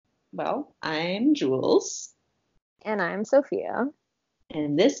Well, I'm Jules, And I'm Sophia.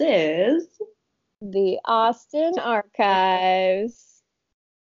 and this is The Austin Archives.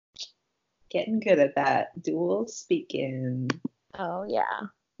 getting good at that dual speaking. Oh, yeah.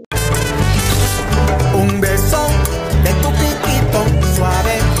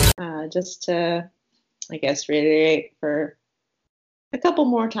 Just to, I guess, reiterate for a couple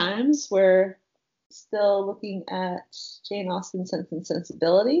more times, we're still looking at Jane Austen's Sense and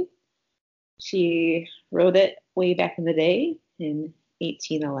Sensibility. She wrote it way back in the day in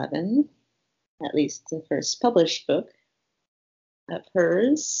 1811, at least the first published book of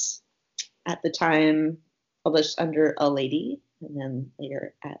hers. At the time, published under a lady, and then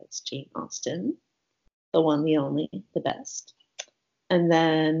later as Jane Austen, the one, the only, the best. And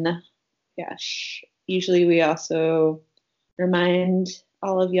then, gosh, usually we also remind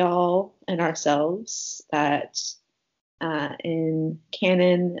all of y'all and ourselves that in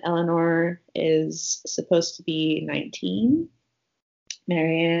canon, Eleanor is supposed to be 19.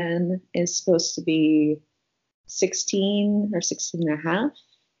 Marianne is supposed to be 16 or 16 and a half.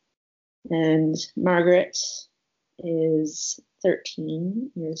 And Margaret is 13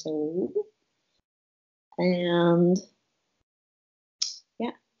 years old. And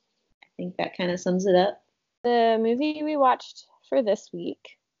yeah, I think that kind of sums it up. The movie we watched for this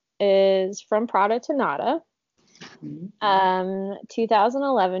week is From Prada to Nada,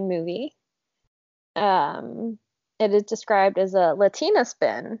 2011 movie. It is described as a Latina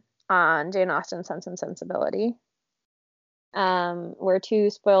spin on Jane Austen's Sense and Sensibility, where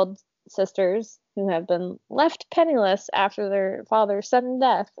two spoiled sisters who have been left penniless after their father's sudden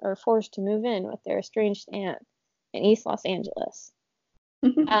death are forced to move in with their estranged aunt in East Los Angeles.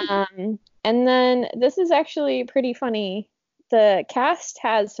 And then this is actually pretty funny. The cast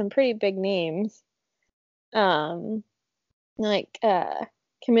has some pretty big names. Like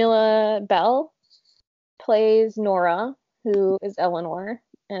Camilla Bell plays Nora, who is Eleanor.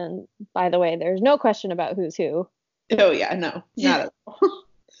 And by the way, there's no question about who's who. Oh yeah, no, not at all.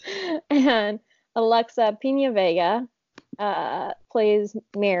 And Alexa Pina Vega plays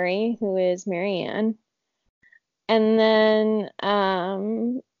Mary, who is Marianne. And then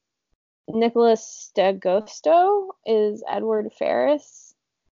Nicholas D'Agosto is Edward Ferris.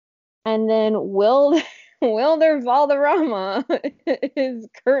 And then Wilder Valderrama is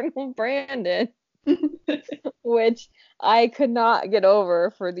Colonel Brandon, which I could not get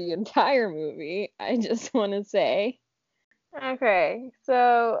over for the entire movie, I just want to say. Okay,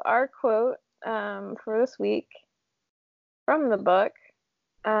 so our quote for this week from the book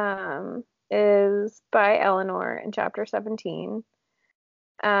is by Eleanor in chapter 17.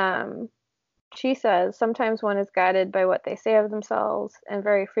 She says, sometimes one is guided by what they say of themselves, and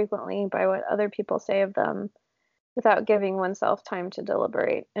very frequently by what other people say of them, without giving oneself time to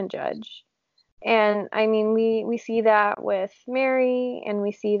deliberate and judge. And I mean, we see that with Mary, and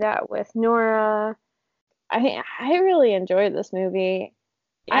we see that with Nora. I really enjoyed this movie.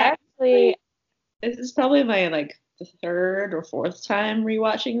 Yeah, this is probably my the third or fourth time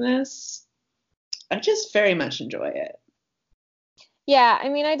rewatching this. I just very much enjoy it. Yeah, I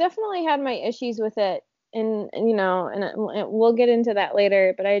mean, I definitely had my issues with it, and we'll get into that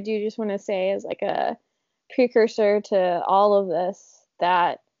later, but I do just want to say as like a precursor to all of this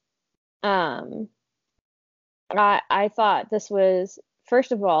that I thought this was,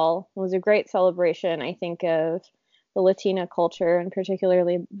 first of all, was a great celebration, I think, of the Latina culture and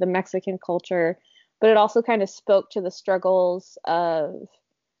particularly the Mexican culture, but it also kind of spoke to the struggles of,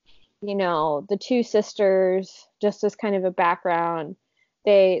 the two sisters, just as kind of a background.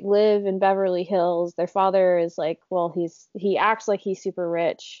 They live in Beverly Hills. Their father is like, well, he acts like he's super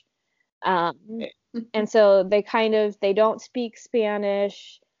rich. And so they don't speak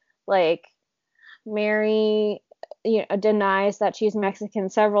Spanish. Like, Mary, denies that she's Mexican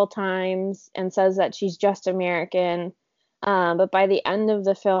several times and says that she's just American. But by the end of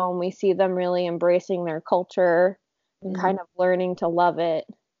the film, we see them really embracing their culture and kind of learning to love it.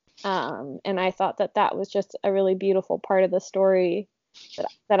 And I thought that was just a really beautiful part of the story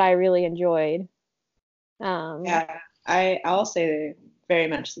that I really enjoyed. Yeah, I'll say very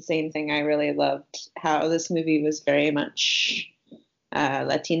much the same thing. I really loved how this movie was very much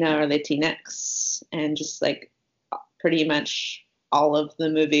Latina or Latinx, and just like pretty much all of the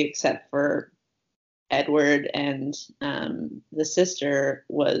movie except for Edward and the sister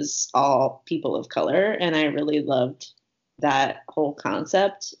was all people of color, and I really loved that whole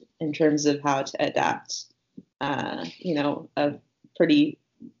concept in terms of how to adapt, a pretty,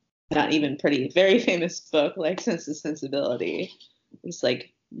 not even pretty, very famous book like Sense and Sensibility. It's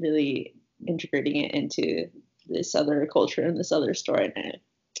like really integrating it into this other culture and this other story. And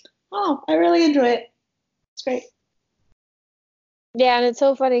Oh, I really enjoy it. It's great. Yeah, and it's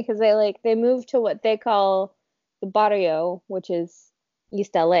so funny because they moved to what they call the barrio, which is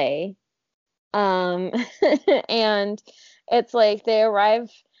East LA. Um, and it's like they arrive,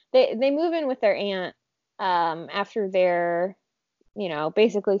 they move in with their aunt after they're,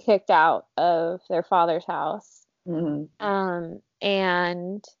 basically kicked out of their father's house. Mm-hmm.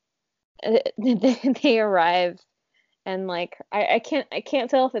 And they arrive and like I can't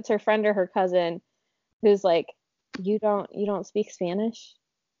tell if it's her friend or her cousin who's like, you don't speak Spanish?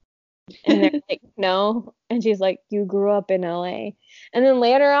 And they're like, no. And she's like, you grew up in LA. And then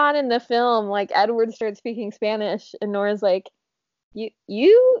later on in the film, like Edward starts speaking Spanish and Nora's like, you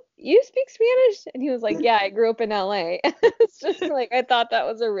speak Spanish? And he was like, yeah, I grew up in LA. It's just like I thought that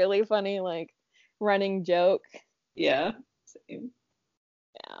was a really funny like running joke. Yeah. Same.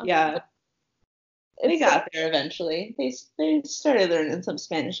 Yeah. Yeah. They It's got there eventually. They started learning some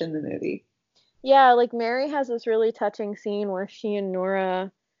Spanish in the movie. Yeah, like Mary has this really touching scene where she and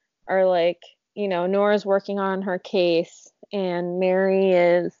Nora are like, Nora's working on her case and Mary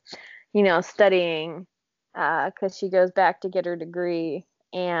is, studying because she goes back to get her degree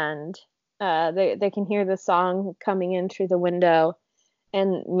and they can hear the song coming in through the window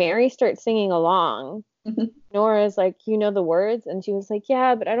and Mary starts singing along. Nora's like, you know the words? And she was like,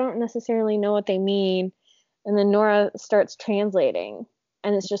 yeah, but I don't necessarily know what they mean. And then Nora starts translating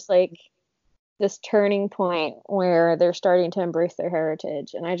and it's just like this turning point where they're starting to embrace their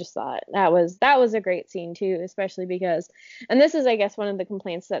heritage, and I just thought that was a great scene too, especially because, and this is I guess one of the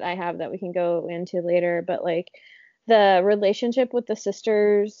complaints that I have that we can go into later, but like the relationship with the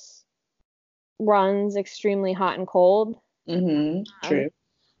sisters runs extremely hot and cold. Mm-hmm. um True.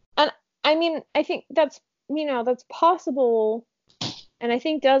 and I mean I think that's possible, and I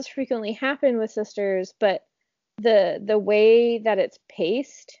think does frequently happen with sisters, but the way that it's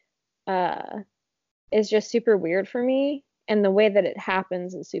paced uh is just super weird for me, and the way that it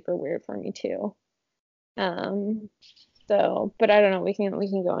happens is super weird for me too. Um, but I don't know. We can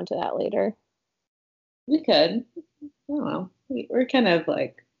go into that later. We could. I don't know. We're kind of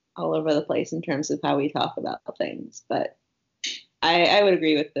like all over the place in terms of how we talk about things, but I would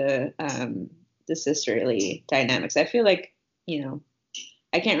agree with the sisterly dynamics. I feel like, you know,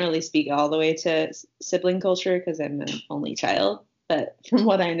 I can't really speak all the way to sibling culture because I'm an only child, but from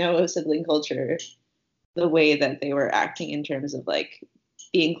what I know of sibling culture, the way that they were acting in terms of like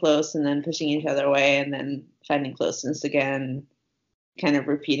being close and then pushing each other away and then finding closeness again, kind of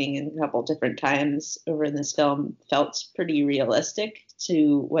repeating in a couple different times over in this film felt pretty realistic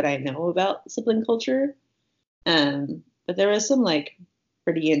to what I know about sibling culture. But there was some like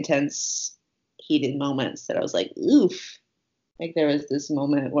pretty intense, heated moments that I was like, oof. Like there was this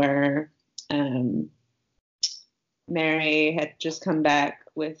moment where um, Mary had just come back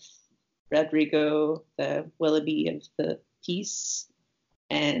with Rodrigo, the Willoughby of the piece,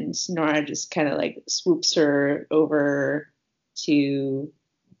 and Nora just kind of like swoops her over to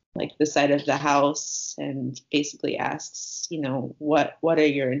like the side of the house and basically asks, you know, what are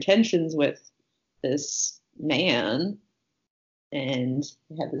your intentions with this man? And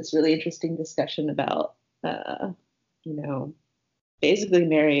we had this really interesting discussion about, you know, basically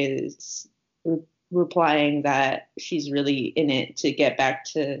Mary is replying that she's really in it to get back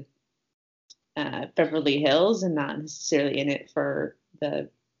to Beverly Hills and not necessarily in it for the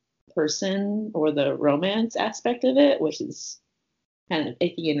person or the romance aspect of it, which is kind of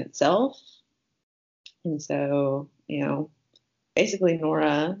icky in itself. And so, you know, basically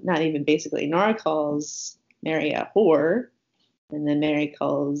Nora, not even basically, Nora calls Mary a whore, and then Mary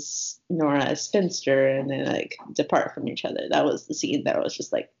calls Nora a spinster, and then like depart from each other. That was the scene that was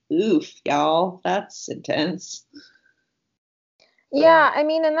just like, oof, y'all, that's intense. Yeah, I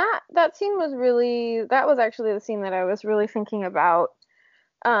mean, and that scene that was actually the scene that I was really thinking about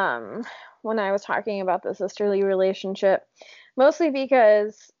um when I was talking about the sisterly relationship, mostly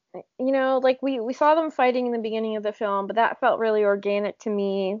because like we saw them fighting in the beginning of the film, but that felt really organic to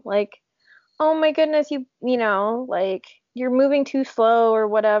me. Like, oh my goodness, like you're moving too slow or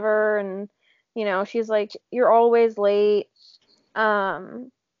whatever, and she's like, you're always late.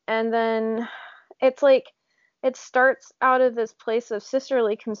 Um, and then it's like it starts out of this place of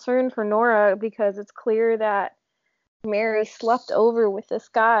sisterly concern for Nora because it's clear that Mary slept over with this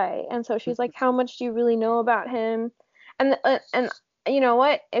guy, and so she's like, how much do you really know about him? And you know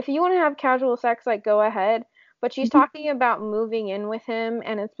what? If you want to have casual sex, like go ahead. But she's talking about moving in with him,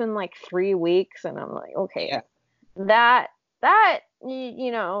 and it's been like 3 weeks, and I'm like, okay, Yeah. that let's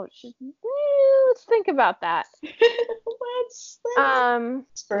think about that. Let's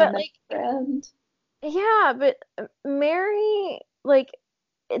for But my like, friend. yeah, but Mary, like,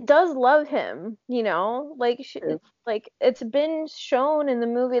 it does love him, you know? Like True. it's been shown in the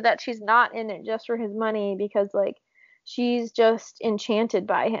movie that she's not in it just for his money because like she's just enchanted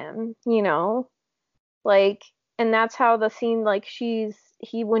by him, you know? Like, and that's how the scene, like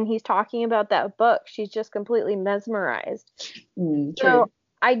when he's talking about that book, she's just completely mesmerized. So True.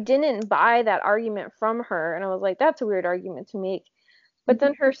 I didn't buy that argument from her, and I was like, that's a weird argument to make. But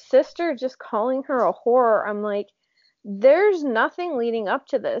then her sister just calling her a whore, I'm like, there's nothing leading up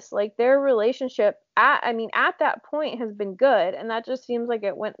to this. Like their relationship at that point has been good, and that just seems like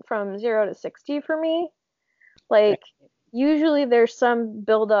it went from 0 to 60 for me. Right. Like usually there's some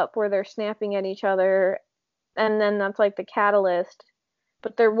build up where they're snapping at each other and then that's like the catalyst.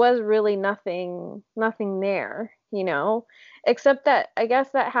 But there was really nothing there, you know? Except that I guess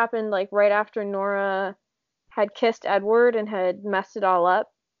that happened like right after Nora had kissed Edward and had messed it all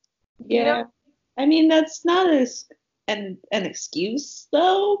up. You know? Yeah. I mean, that's not an excuse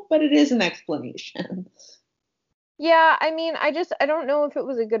though, but it is an explanation. Yeah, I mean, I don't know if it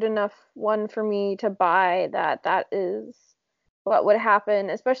was a good enough one for me to buy that that is what would happen,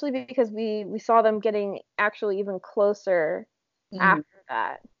 especially because we saw them getting actually even closer Mhm. after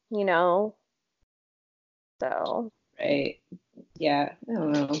that, you know? So, Right. Yeah. I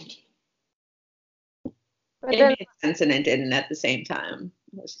don't know. but It then made sense and it didn't at the same time.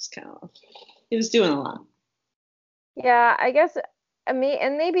 It was just kind of, it was doing a lot. yeah, I guess and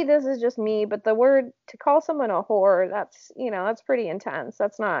maybe this is just me, but the word to call someone a whore, that's, you know, that's pretty intense.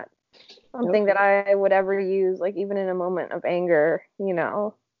 That's not something Nope. that I would ever use, like even in a moment of anger, you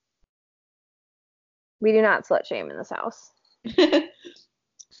know. We do not slut shame in this house.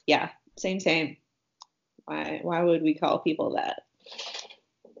 Yeah. Same. Why would we call people that?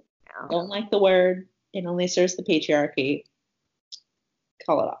 Yeah. Don't like the word. It only serves the patriarchy.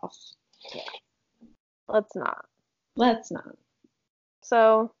 Call it off. Yeah. Let's not. Let's not.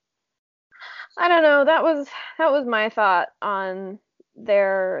 So, I don't know. That was my thought on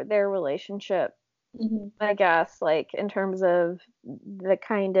their relationship, Mhm. I guess, like in terms of the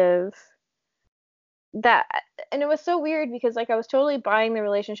kind of that and it was so weird because like I was totally buying the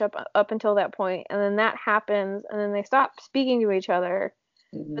relationship up until that point and then that happens and then they stop speaking to each other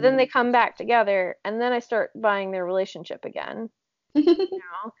but then Mhm. they come back together and then I start buying their relationship again, you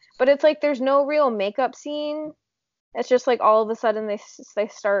know? But it's like there's no real makeup scene. It's just like all of a sudden they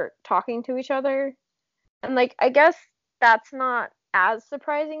start talking to each other. And like I guess that's not as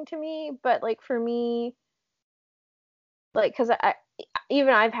surprising to me, but like for me, like cuz I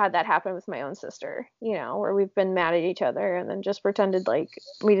even I've had that happen with my own sister, you know, where we've been mad at each other and then just pretended like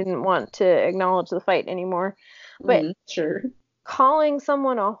we didn't want to acknowledge the fight anymore. But Sure. calling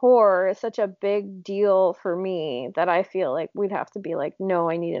someone a whore is such a big deal for me that I feel like we'd have to be like, no,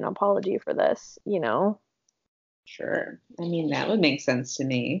 I need an apology for this, you know? Sure. I mean, that would make sense to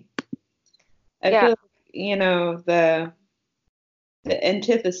me. I Yeah. feel, the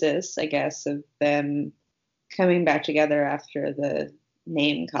antithesis, I guess, of them coming back together after the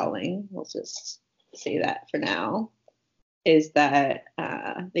name calling, we'll just say that for now, is that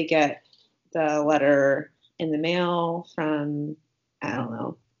they get the letter in the mail from, I don't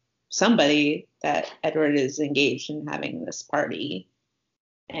know, somebody that Edward is engaged in having this party.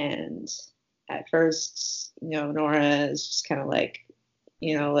 And at first, Nora is just kind of like,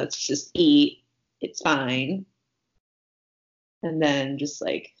 let's just eat. It's fine. And then just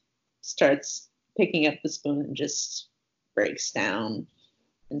like starts picking up the spoon and just breaks down.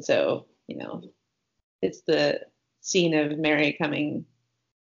 And so, it's the scene of Mary coming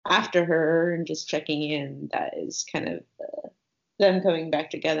after her and just checking in that is kind of them coming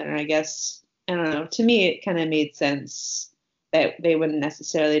back together. And I guess, I don't know, to me, it kind of made sense that they wouldn't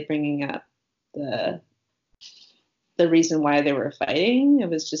necessarily bringing up the the reason why they were fighting. It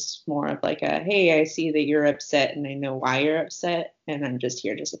was just more of like a, hey, I see that you're upset and I know why you're upset and I'm just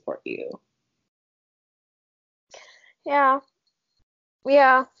here to support you. Yeah.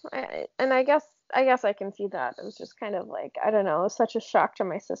 Yeah. And I guess I can see that. It was just kind of like, I don't know, it was such a shock to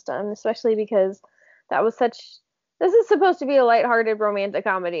my system, especially because that was such this is supposed to be a lighthearted romantic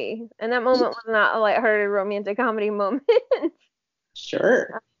comedy, and that moment was not a lighthearted romantic comedy moment.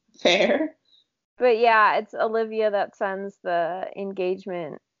 Sure. Fair. But yeah, it's Olivia that sends the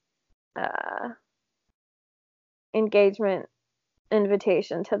uh engagement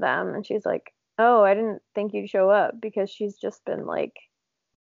invitation to them and she's like, "Oh, I didn't think you'd show up," because she's just been like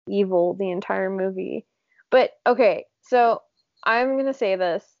evil the entire movie. But okay, so I'm going to say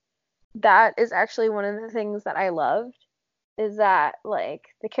this. That is actually one of the things that I loved is that like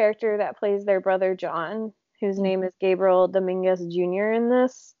the character that plays their brother John, whose name is Gabriel Dominguez Jr. in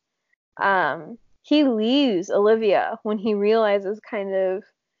this, he leaves Olivia when he realizes kind of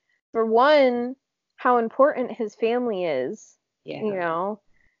for one, how important his family is, you Yeah. know,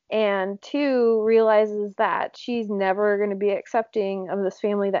 and two, realizes that she's never going to be accepting of this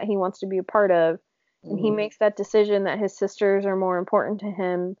family that he wants to be a part of. And he Mm. makes that decision that his sisters are more important to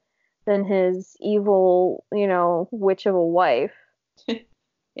him than his evil, witch of a wife.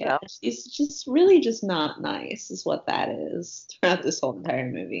 Yeah, So, she's just really just not nice, is what that is throughout this whole entire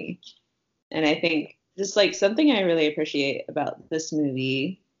movie. And I think just like something I really appreciate about this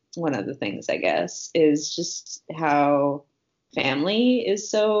movie, one of the things I guess, is just how family is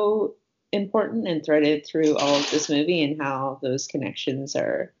so important and threaded through all of this movie, and how those connections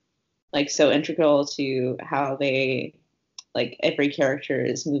are like so integral to how they, like, every character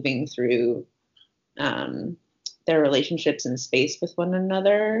is moving through um, their relationships in space with one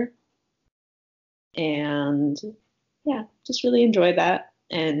another. And yeah, just really enjoyed that.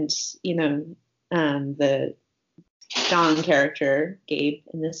 And, you know, the John character, Gabe,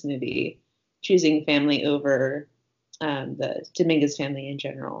 in this movie, choosing family over the Dominguez family in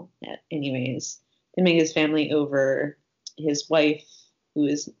general. Anyways, Dominguez family over his wife, who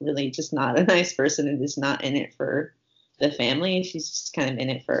is really just not a nice person and is not in it for the family. She's just kind of in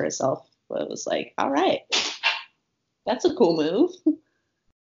it for herself. But it was like, all right, that's a cool move.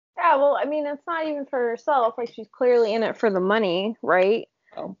 yeah, well, I mean, it's not even for herself. Like, she's clearly in it for the money, right?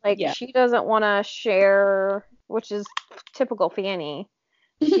 Oh, Like, yeah. she doesn't want to share, which is typical Fanny.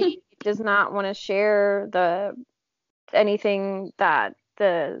 She does not want to share anything that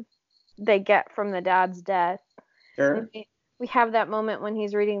they get from the dad's death. And Sure. we have that moment when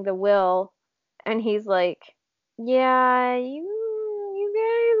he's reading the will, and he's like, "Yeah, you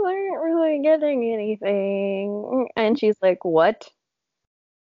guys aren't really getting anything." And she's like, "What?"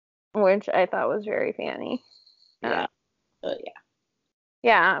 Which I thought was very Fanny. Yeah. Uh, Yeah.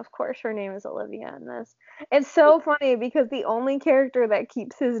 yeah, of course, her name is Olivia in this. It's so funny because the only character that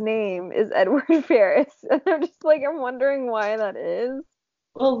keeps his name is Edward Ferris. And I'm wondering why that is.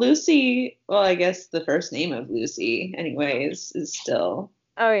 Well, Lucy, well, I guess the first name of Lucy, anyways, is still,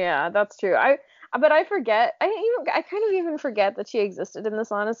 Oh yeah, that's true. But I forget. I kind of even forget that she existed in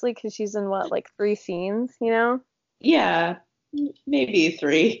this, honestly, because she's in what, like, three scenes, you know? yeah, maybe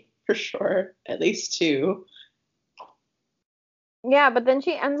three for sure, at least two. Yeah, but then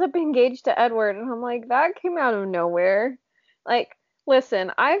she ends up engaged to Edward, and I'm like, that came out of nowhere. Like,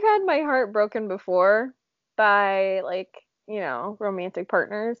 listen, I've had my heart broken before by, like, romantic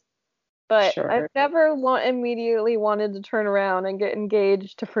partners, but I've Sure. never immediately wanted to turn around and get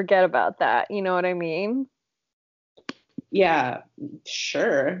engaged to forget about that. You know what I mean? Yeah,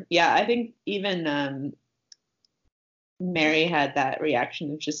 sure. Yeah, I think even Mary had that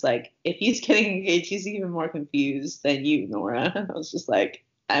reaction of just like, if he's getting engaged, he's even more confused than you, Nora. I was just like,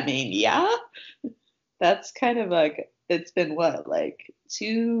 I mean, yeah, that's kind of like, it's been what, like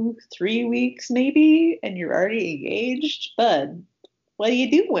 2, 3 weeks maybe, and you're already engaged? Bud, what are you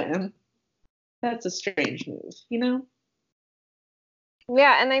doing? That's a strange move, you know?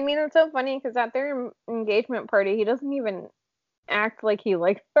 Yeah, and I mean, it's so funny because at their engagement party, he doesn't even act like he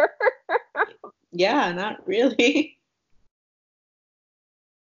likes her. Yeah, not really.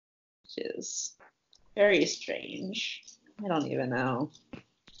 Which is very strange. I don't even know.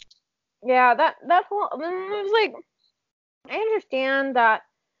 Yeah, that whole it was like, I understand that,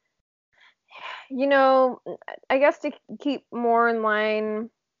 you know, I guess to keep more in line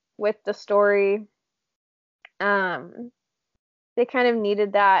with the story, um, they kind of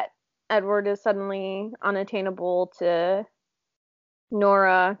needed that Edward is suddenly unattainable to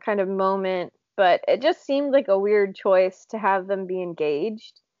Nora kind of moment, but it just seemed like a weird choice to have them be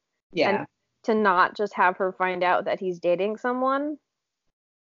engaged and Yeah, to not just have her find out that he's dating someone.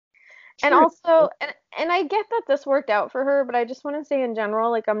 And true. also, and I get that this worked out for her, but I just want to say in general,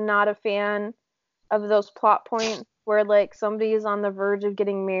 like, I'm not a fan of those plot points where, like, somebody is on the verge of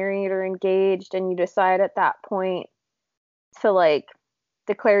getting married or engaged and you decide at that point to, like,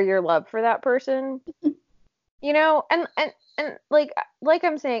 declare your love for that person. And like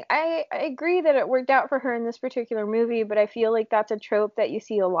I'm saying, I agree that it worked out for her in this particular movie, but I feel like that's a trope that you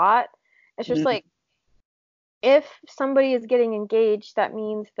see a lot. It's just Mm, like, if somebody is getting engaged, that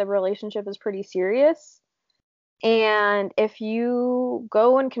means the relationship is pretty serious. And if you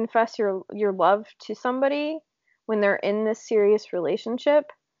go and confess your love to somebody when they're in this serious relationship,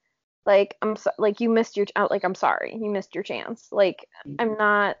 like, like, you missed your like, I'm sorry, you missed your chance. Like, I'm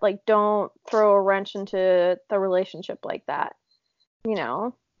not like, don't throw a wrench into the relationship like that, you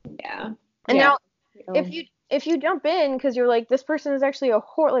know. yeah, And yeah. now, if So, you if you jump in because you're like, this person is actually a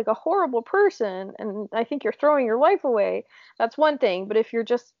horrible person, and I think you're throwing your life away, that's one thing. But if you're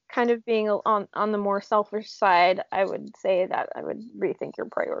just kind of being on the more selfish side, I would say that I would rethink your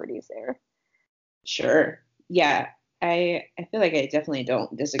priorities there. Sure. Yeah. I feel like I definitely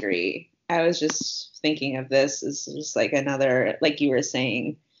don't disagree. I was just thinking of this as just like another, like you were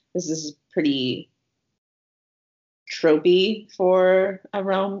saying, this is pretty tropey for a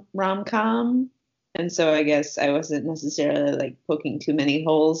rom-com. And so I guess I wasn't necessarily like poking too many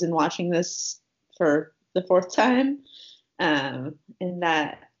holes in watching this for the fourth time in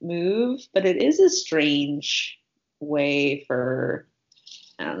that move. But it is a strange way for,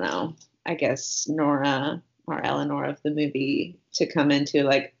 I don't know, I guess Nora or Eleanor of the movie to come into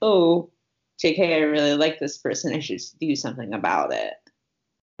like, oh, JK, I really like this person. I should do something about it.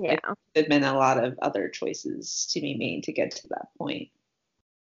 Yeah. Like, there'd been a lot of other choices to be made to get to that point.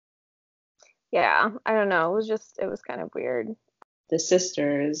 Yeah, I don't know. It was kind of weird. The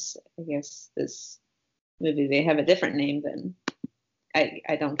sisters, I guess this movie, they have a different name than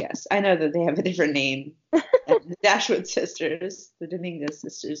I don't guess. I know that they have a different name than the Dashwood sisters, the Dominguez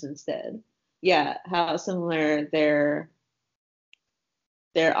sisters instead. Yeah, how similar they're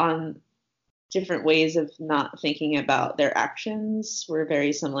on different ways of not thinking about their actions were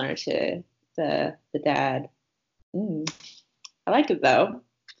very similar to the dad. I like it though.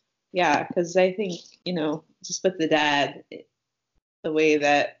 Yeah, because I think, just with the dad, the way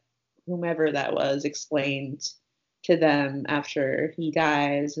that whomever that was explained to them after he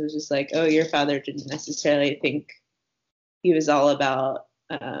dies, it was just like, oh, your father didn't necessarily think he was all about,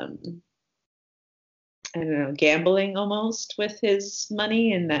 I don't know, gambling almost with his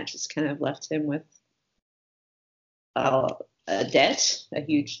money, and that just kind of left him with a debt, a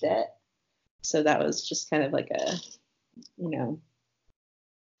huge debt. So that was just kind of like a,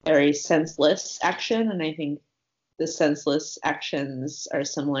 very senseless action. And I think the senseless actions are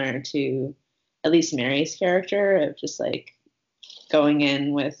similar to at least Mary's character of just like going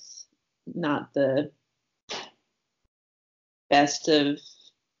in with not the best of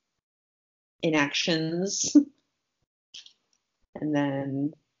inactions. And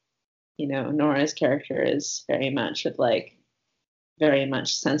then, Nora's character is very much of like very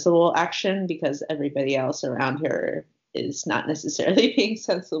much sensible action because everybody else around her is not necessarily being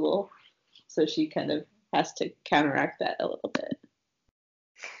sensible. So she kind of has to counteract that a little bit.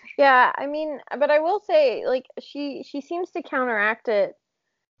 Yeah, I mean, but I will say, like, she seems to counteract it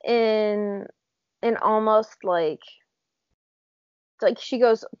in almost like she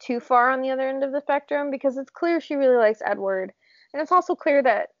goes too far on the other end of the spectrum, because it's clear she really likes Edward, and it's also clear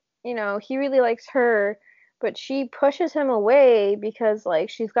that he really likes her, but she pushes him away because like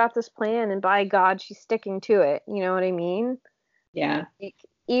she's got this plan, and by God, she's sticking to it. You know what I mean? Yeah. Like,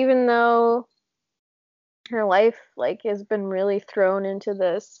 even though her life like has been really thrown into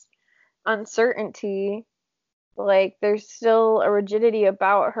this uncertainty, like there's still a rigidity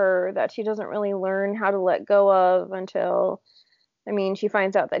about her that she doesn't really learn how to let go of until, I mean, she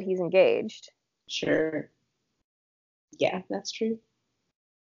finds out that he's engaged. Sure. Yeah, that's true.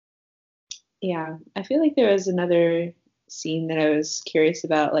 Yeah, I feel like there was another scene that I was curious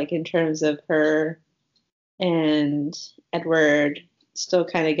about, like in terms of her and Edward still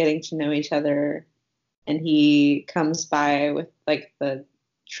kind of getting to know each other, and he comes by with like the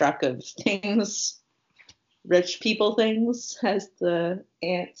truck of things, rich people things, as the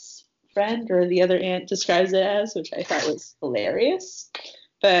aunt's friend or the other aunt describes it as, which I thought was hilarious.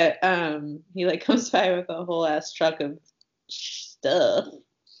 But he like comes by with a whole ass truck of stuff,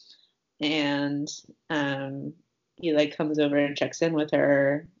 and he like comes over and checks in with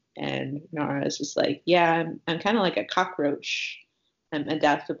her, and Nora is just like, yeah, I'm kind of like a cockroach. I'm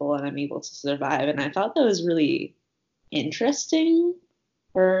adaptable and I'm able to survive. And I thought that was really interesting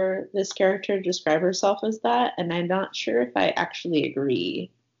for this character to describe herself as that. And I'm not sure if I actually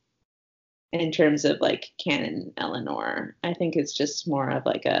agree in terms of like canon Eleanor. I think it's just more of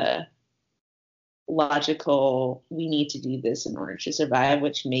like a logical, we need to do this in order to survive,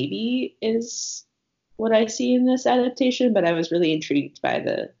 which maybe is what I see in this adaptation, but I was really intrigued by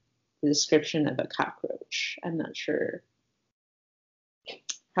the description of a cockroach. I'm not sure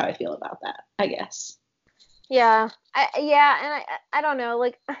how I feel about that, I guess. Yeah, and I don't know,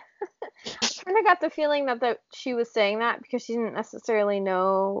 like I kind of got the feeling that she was saying that because she didn't necessarily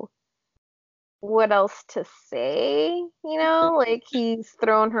know what else to say, like he's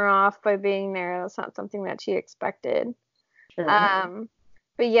thrown her off by being there. That's not something that she expected. Sure.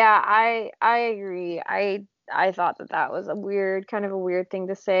 But yeah, I agree. I thought that was kind of a weird thing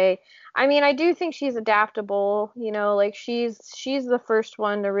to say. I mean, I do think she's adaptable, like she's the first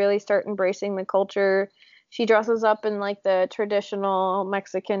one to really start embracing the culture. she dresses up in like the traditional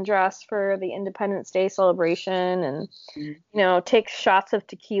Mexican dress for the Independence Day celebration, and takes shots of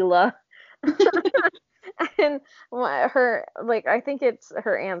tequila. And her, like, I think it's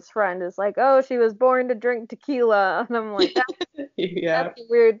her aunt's friend is like, oh, she was born to drink tequila, and I'm like, that's a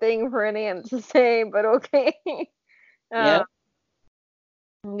weird thing for an aunt to say, but okay. Yeah.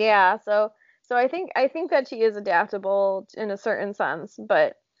 Yeah, so I think that she is adaptable in a certain sense,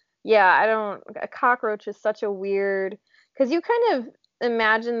 but yeah, a cockroach is such a weird, because you kind of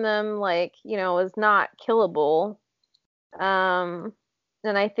imagine them like, as not killable. Um,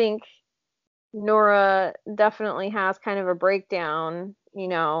 and I think Nora definitely has kind of a breakdown,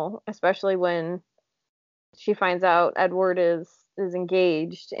 especially when she finds out Edward is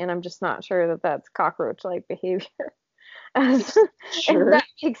engaged, and I'm just not sure that that's cockroach-like behavior. If that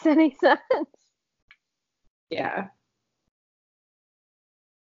makes any sense. Yeah.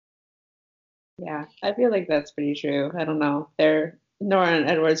 Yeah, I feel like that's pretty true. I don't know. Nora and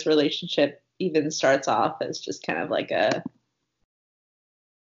Edward's relationship even starts off as just kind of like I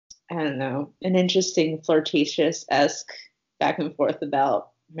don't know, an interesting flirtatious-esque back and forth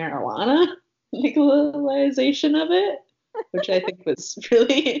about marijuana legalization of it, which I think was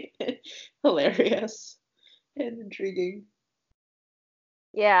really hilarious and intriguing.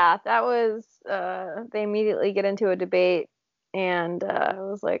 Yeah, that was they immediately get into a debate, and I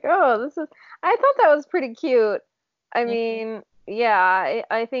was like, "Oh, I thought that was pretty cute." I mean, yeah,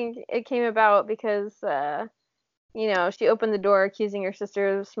 I think it came about because she opened the door accusing her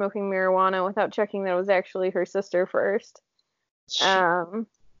sister of smoking marijuana without checking that it was actually her sister first. Um,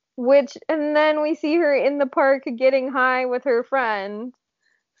 and then we see her in the park getting high with her friend.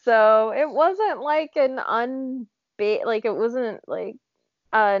 So it wasn't like like it wasn't like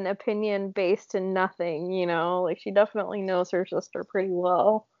an opinion based in nothing, like she definitely knows her sister pretty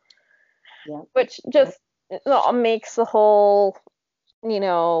well. Yeah. Which just makes the whole,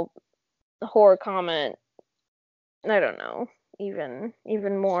 horror comment, I don't know, even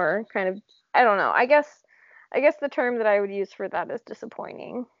more kind of, I don't know. I guess the term that I would use for that is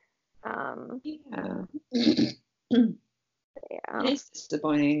disappointing. Yeah. Yeah. It's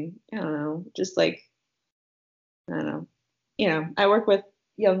disappointing. I don't know. Just like, I don't know. I work with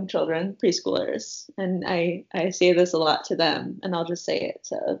young children, preschoolers, and I say this a lot to them, and I'll just say it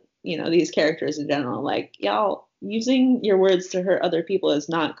to, these characters in general. Like, y'all, using your words to hurt other people is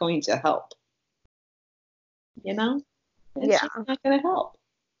not going to help. It's Yeah. just not going to help.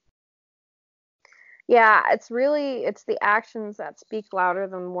 Yeah, it's the actions that speak louder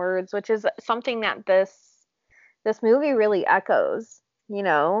than words, which is something that this movie really echoes,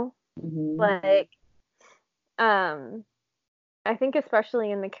 like um I think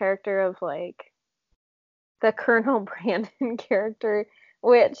especially in the character of like the Colonel Brandon character,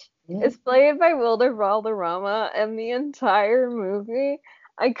 which is played by Wilder Valderrama, and the entire movie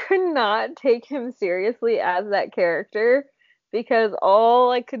I could not take him seriously as that character, because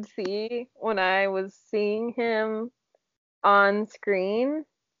all I could see when I was seeing him on screen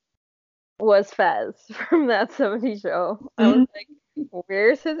was Fez from That 70s Show. I was like,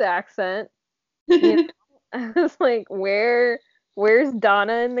 where's his accent? I was like, where's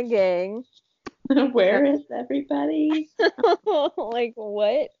Donna and the gang? Where is everybody? Like,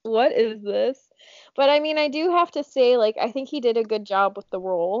 what is this? But I mean, I do have to say, like, I think he did a good job with the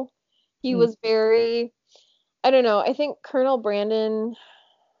role. He was very, I don't know, I think Colonel Brandon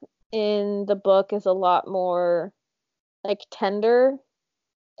in the book is a lot more like tender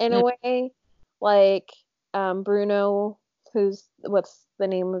in a way. Like, Bruno, what's the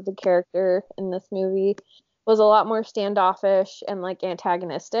name of the character in this movie, was a lot more standoffish and like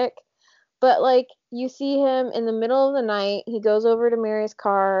antagonistic. But like, you see him in the middle of the night, he goes over to Mary's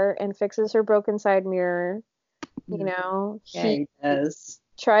car and fixes her broken side mirror. Yeah, he does.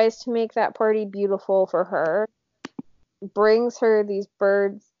 Tries to make that party beautiful for her, brings her these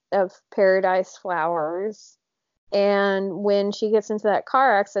birds of paradise flowers, and when she gets into that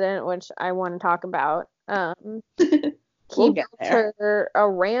car accident, which I want to talk about, he built her a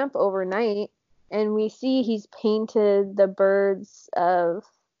ramp overnight, and we see he's painted the birds of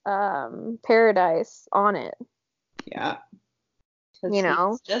paradise on it. Yeah.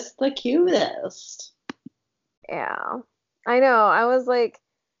 He's just the cutest. Yeah. I know. I was like,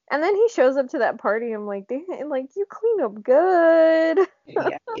 and then he shows up to that party. I'm like, damn, like, you clean up good.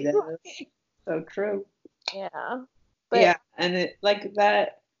 Yeah, he does. So true. Yeah. But yeah, and it like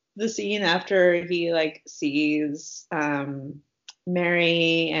that, the scene after he like sees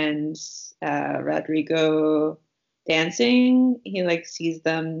Mary and Rodrigo dancing, he like sees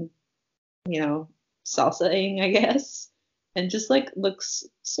them, salsaing, I guess, and just like looks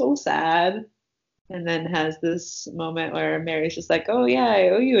so sad and then has this moment where Mary's just like, "Oh yeah, I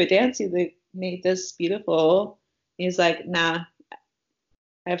owe you a dance. You made this beautiful." He's like, "Nah,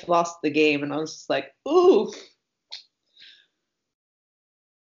 I've lost the game," and I was just like, "Ooh,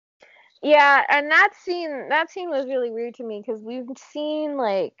 Yeah, and that scene was really weird to me because we've seen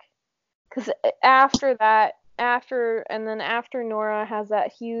like because after that after Nora has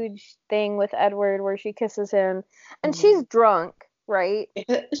that huge thing with Edward where she kisses him and she's drunk, right?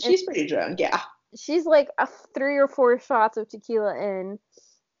 And she's pretty drunk, yeah." she's like 3 or 4 shots of tequila in,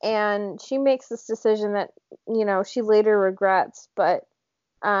 and she makes this decision that she later regrets, but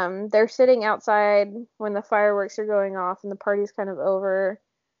they're sitting outside when the fireworks are going off and the party's kind of over,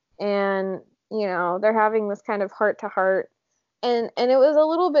 and they're having this kind of heart to heart, and it was a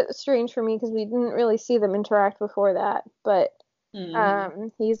little bit strange for me because we didn't really see them interact before that, but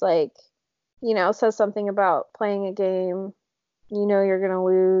Mm. he's like, says something about playing a game, you're gonna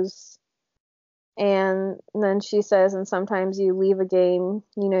lose. And then she says, and sometimes you leave a game,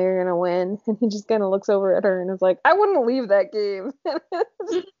 you're gonna win. And he just kind of looks over at her and is like, I wouldn't leave that game.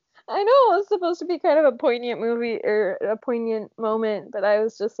 I know it's supposed to be kind of a poignant movie or a poignant moment, but I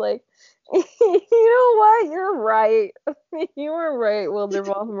was just like, you know what? You're right. You were right, Wilder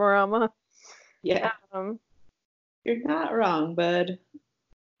Valderrama. Yeah, Um, you're not wrong, bud.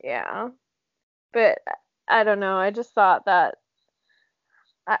 yeah, but I don't know. I just thought that,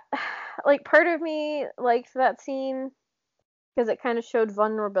 I, like, part of me liked that scene because it kind of showed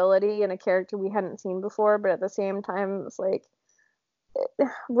vulnerability in a character we hadn't seen before, but at the same time, it's like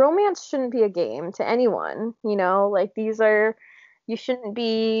romance shouldn't be a game to anyone, like you shouldn't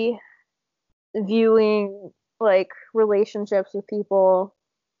be viewing like relationships with people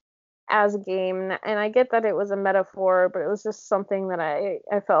as a game. And I get that it was a metaphor, but it was just something that I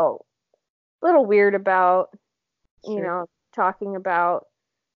felt a little weird about, Sure. talking about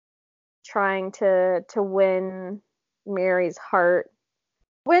trying to win Mary's heart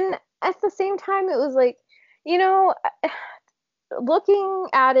when at the same time it was like, you know, looking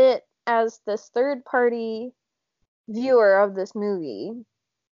at it as this third party viewer of this movie,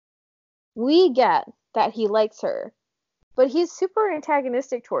 we get that he likes her, but he's super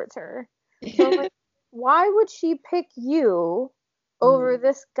antagonistic towards her. So I'm like, why would she pick you over Mm,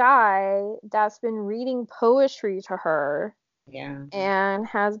 this guy that's been reading poetry to her yeah, and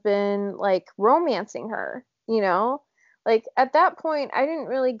has been like romancing her, Like at that point I didn't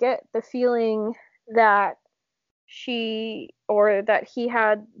really get the feeling that she or that he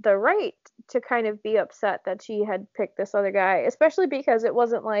had the right to kind of be upset that she had picked this other guy, especially because it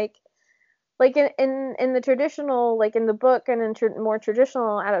wasn't like in the traditional, like in the book and in more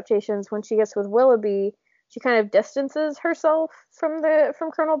traditional adaptations, when she gets with Willoughby, she kind of distances herself from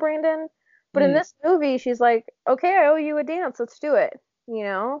Colonel Brandon. But in mm, this movie, she's like, okay, I owe you a dance, let's do it. You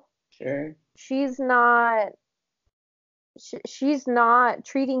know, sure. she's not she's not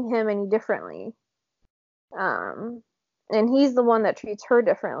treating him any differently. Um, and he's the one that treats her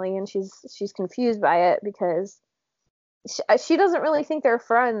differently, and she's confused by it because she doesn't really think they're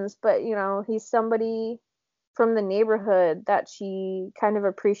friends, but he's somebody from the neighborhood that she kind of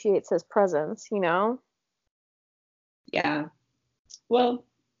appreciates his presence. Yeah. Well,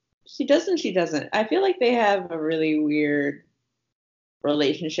 she does and she doesn't. I feel like they have a really weird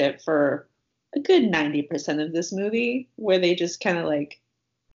relationship for a good 90% of this movie, where they just kind of like,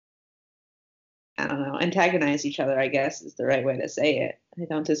 I don't know, antagonize each other, I guess is the right way to say it. I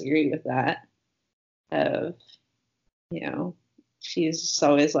don't disagree with that. Of, you know, she's just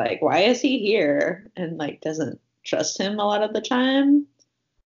always like, why is he here? And like doesn't trust him a lot of the time.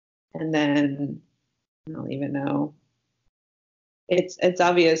 And then I don't even know. It's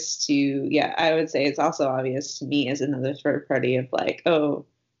obvious to, yeah, I would say it's also obvious to me as another third party of like, oh,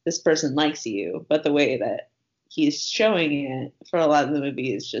 this person likes you, but the way that he's showing it for a lot of the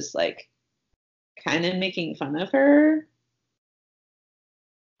movie is just like kind of making fun of her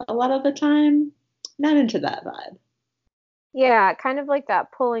a lot of the time. Not into that vibe. Yeah, kind of like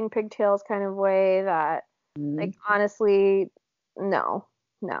that pulling pigtails kind of way that, like, Mhm. honestly, no,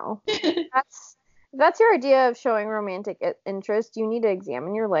 no. That's that's your idea of showing romantic interest. You need to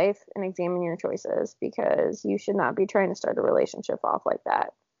examine your life and examine your choices because you should not be trying to start a relationship off like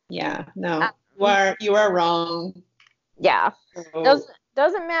that. Yeah, no, Um, you are wrong. yeah, So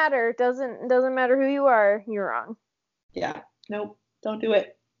doesn't matter. Doesn't matter who you are. You're wrong. yeah, nope, don't do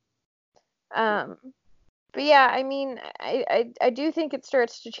it. Um, but yeah, I mean, I do think it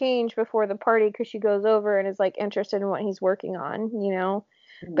starts to change before the party because she goes over and is like interested in what he's working on.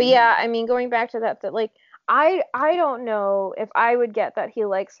 But Mhm. yeah, I mean, going back to that like I don't know if I would get that he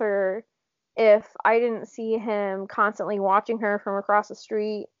likes her if I didn't see him constantly watching her from across the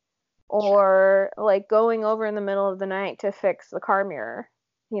street or like going over in the middle of the night to fix the car mirror,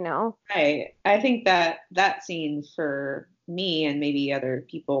 you know? Right. I think that that scene for me and maybe other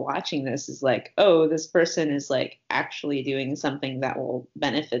people watching this is like, oh, this person is like actually doing something that will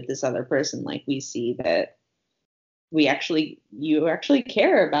benefit this other person. Like we see that you actually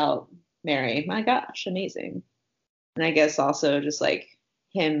care about Mary. My gosh, amazing. And I guess also just like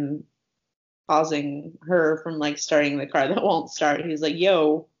him pausing her from like starting the car that won't start. He's like,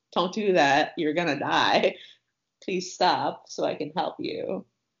 yo, don't do that. You're gonna die. Please stop so I can help you.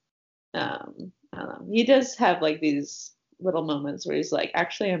 I don't know. He does have like these little moments where he's like,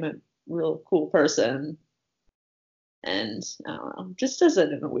 actually, I'm a real cool person. And I don't know, just does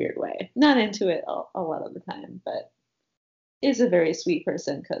it in a weird way. Not into it a lot of the time, but is a very sweet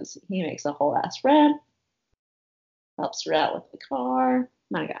person because he makes a whole ass ramp, helps her out with the car.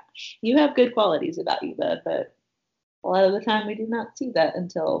 My gosh, you have good qualities about you, bud, but a lot of the time we do not see that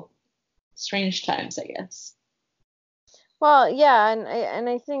until strange times, I guess. Well, yeah, and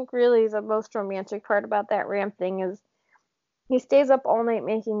I think really the most romantic part about that ramp thing is he stays up all night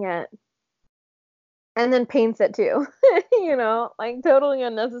making it and then paints it too. You know, like totally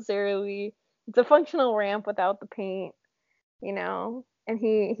unnecessarily. It's a functional ramp without the paint, you know. And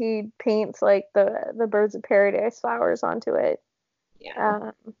he paints like the birds of paradise flowers onto it. Yeah.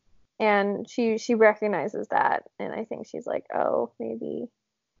 Um, and she recognizes that, and I think she's like, oh, maybe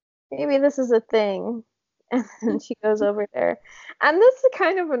this is a thing. And then she goes over there. And this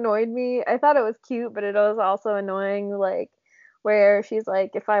kind of annoyed me. I thought it was cute, but it was also annoying, like, where she's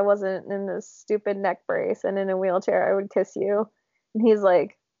like, if I wasn't in this stupid neck brace and in a wheelchair, I would kiss you. And he's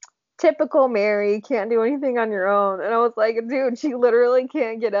like, typical Mary, can't do anything on your own. And I was like, dude, she literally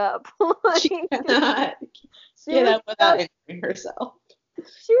can't get up. Like, She cannot she get was up without just injuring herself.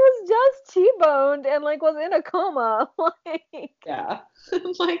 she was just T-boned and like was in a coma. Like, Yeah.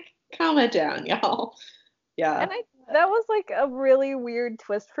 Like, calm it down, y'all. Yeah. and I that was like a really weird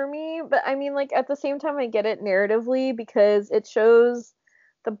twist for me, but I mean like at the same time I get it narratively because it shows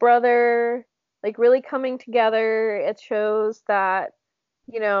the brother like really coming together. It shows that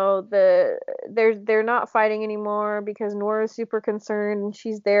they're not fighting anymore because Nora's super concerned and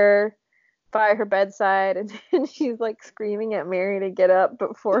she's there by her bedside and she's like screaming at Mary to get up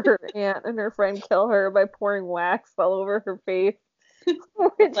before her aunt and her friend kill her by pouring wax all over her face.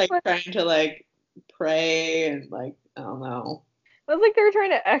 Which Like was trying to like pray and like, I don't know. It was like they were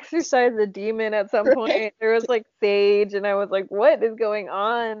trying to exorcise a demon at some Right? point. There was like sage, and I was like, what is going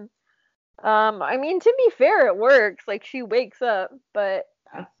on? I mean, to be fair, it works. Like she wakes up, but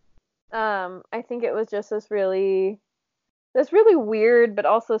Yeah. I think it was just this really weird but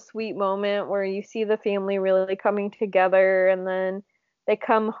also sweet moment where you see the family really coming together, and then they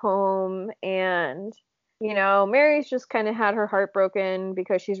come home, and Mary's just kind of had her heart broken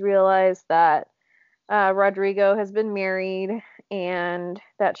because she's realized that Rodrigo has been married and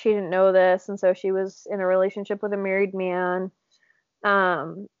that she didn't know this, and so she was in a relationship with a married man.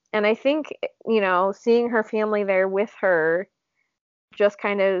 And I think, seeing her family there with her just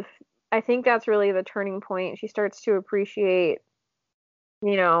kind of, I think that's really the turning point. She starts to appreciate,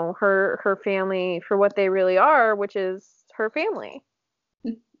 her family for what they really are, which is her family.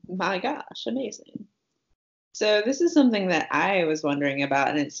 My gosh, amazing. So this is something that I was wondering about,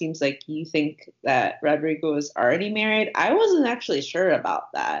 and it seems like you think that Rodrigo was already married. I wasn't actually sure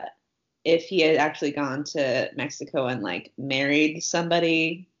about that. If he had actually gone to Mexico and like married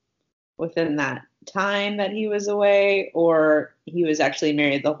somebody within that time that he was away, or he was actually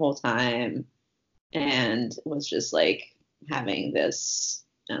married the whole time and was just like having this,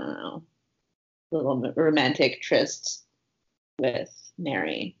 I don't know, little romantic tryst with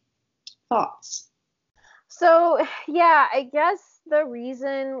Mary. Thoughts? So, yeah, I guess the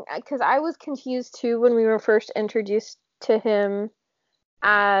reason, because I was confused too when we were first introduced to him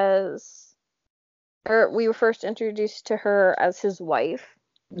as, or we were first introduced to her as his wife.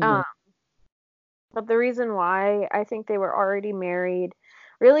 Mhm. Um, but the reason why I think they were already married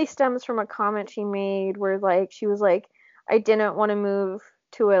really stems from a comment she made where, like, she was like, I didn't want to move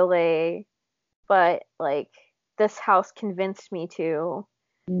to LA, but, like, this house convinced me to,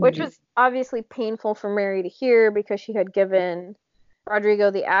 which Mhm. was obviously painful for Mary to hear because she had given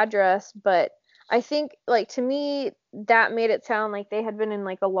Rodrigo the address. But I think, like, to me, that made it sound like they had been in,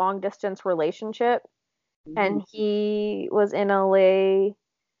 like, a long distance relationship, and he was in LA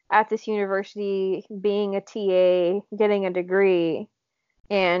at this university being a TA, getting a degree,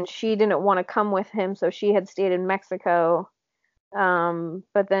 and she didn't want to come with him, so she had stayed in Mexico.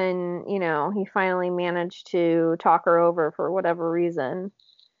 But then, he finally managed to talk her over for whatever reason.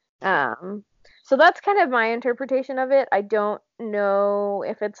 Um, so that's kind of my interpretation of it. I don't know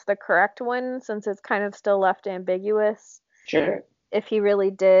if it's the correct one since it's kind of still left ambiguous Sure. if he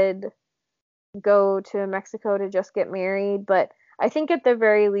really did go to Mexico to just get married, but I think at the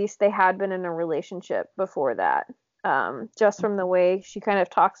very least they had been in a relationship before that. Just from the way she kind of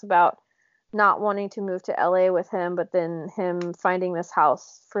talks about not wanting to move to LA with him, but then him finding this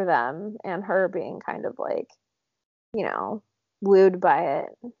house for them and her being kind of like, you know, wooed by it.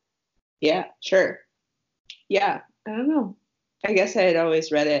 Yeah, sure. Yeah, I don't know. I guess I had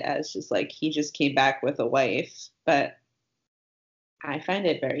always read it as just like he just came back with a wife, but I find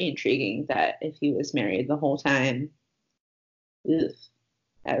it very intriguing that if he was married the whole time, ugh,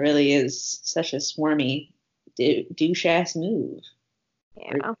 that really is such a swarmy douche-ass move.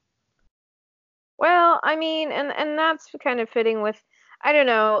 Yeah. Well, I mean, and that's kind of fitting with, I don't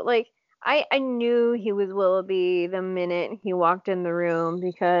know, like I knew he was Willoughby the minute he walked in the room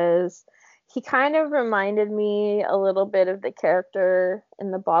because he kind of reminded me a little bit of the character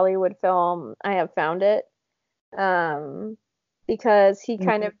in the Bollywood film I Have Found It. Um, because he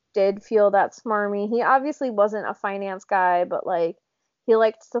kind of did feel that smarmy. He obviously wasn't a finance guy, but like he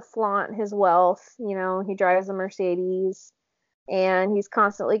liked to flaunt his wealth, you know, he drives a Mercedes and he's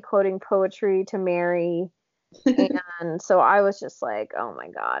constantly quoting poetry to Mary. And so I was just like, oh my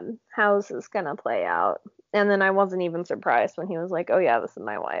God, how's this gonna play out? And then I wasn't even surprised when he was like, oh yeah, this is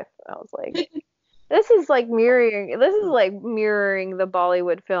my wife. I was like, this is like mirroring the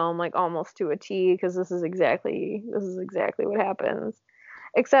Bollywood film like almost to a T because this is exactly what happens.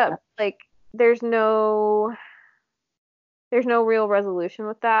 Except like there's no real resolution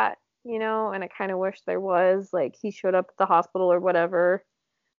with that, you know, and I kind of wish there was. Like he showed up at the hospital or whatever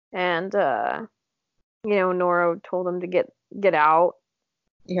and you know, Nora told him to get out.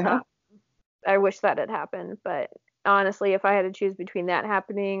 Yeah. I wish that had happened, but honestly, if I had to choose between that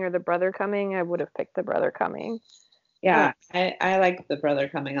happening or the brother coming, I would have picked the brother coming. Yeah, I like the brother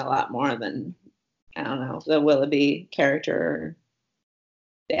coming a lot more than, I don't know, the Willoughby character,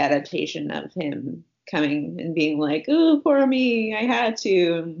 the adaptation of him coming and being like, "Ooh, poor me, I had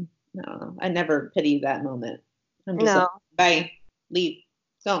to." I don't know. I never pitied that moment. I'm just like, No. bye, leave,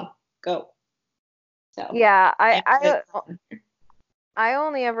 go. So Yeah, I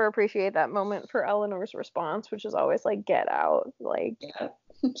only ever appreciate that moment for Eleanor's response, which is always like, "Get out!" Like, yeah,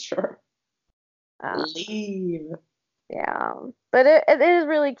 sure, leave. Yeah, but it is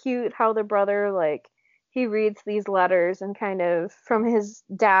really cute how the brother like he reads these letters and kind of from his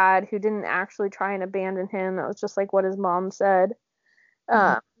dad who didn't actually try and abandon him. That was just like what his mom said.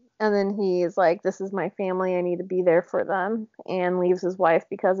 Mm-hmm. And then he's like, "This is my family. I need to be there for them," and leaves his wife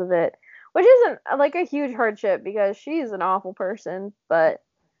because of it, which isn't like a huge hardship because she's an awful person, but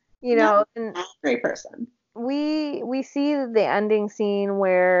you Not know, and a great person. we see the ending scene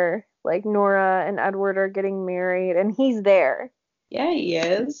where like Nora and Edward are getting married and he's there. Yeah, he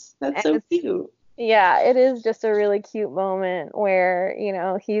is. That's And so it's cute. yeah, it is just a really cute moment where, you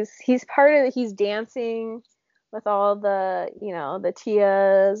know, he's part of he's dancing with all the, you know, the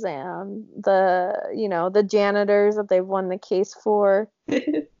Tias and the, you know, the janitors that they've won the case for.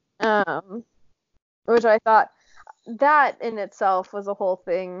 Um, which I thought that in itself was a whole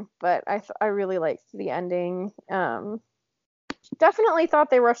thing, but I really liked the ending. Definitely thought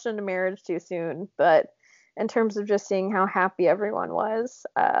they rushed into marriage too soon, but in terms of just seeing how happy everyone was,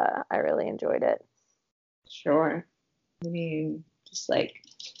 I really enjoyed it. Sure. I mean, just like,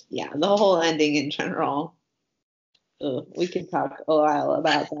 yeah, the whole ending in general. Ugh, we could talk a while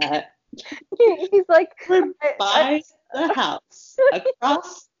about that. He's like, Edward buys the house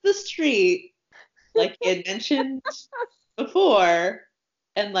across the street, like he had mentioned before,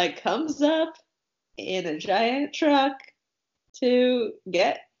 and like comes up in a giant truck to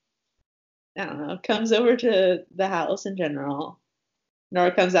get, I don't know, comes over to the house in general.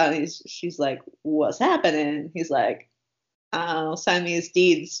 Nora comes out and she's like, "What's happening?" He's like, "Oh, sign me his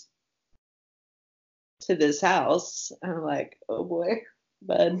deeds to this house." And I'm like, "Oh boy,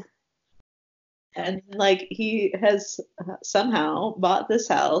 bud." And like he has somehow bought this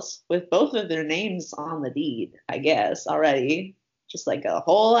house with both of their names on the deed, I guess, already. Just like a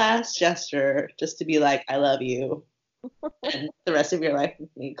whole ass gesture just to be like, "I love you." And the rest of your life with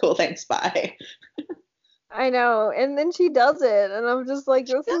me. Cool, thanks, bye. I know, and then she does it, and I'm just like,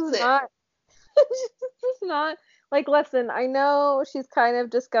 She this does is it. not, this is not like, listen, I know she's kind of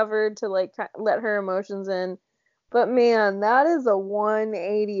discovered to like let her emotions in, but man, that is a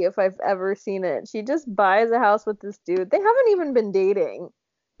 180 if I've ever seen it. She just buys a house with this dude. They haven't even been dating,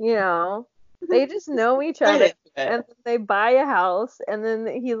 you know. They just know each Right other, into it. and they buy a house, and then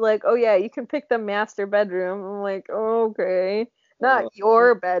he's like, "Oh yeah, you can pick the master bedroom." I'm like, oh, "Okay." Not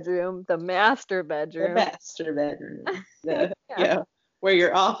your bedroom, the master The bedroom. master bedroom. The Yeah. yeah, where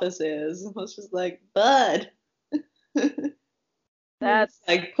your office is. I was just like, bud. You're That's just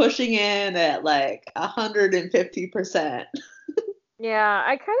like pushing in at like 150%. Yeah,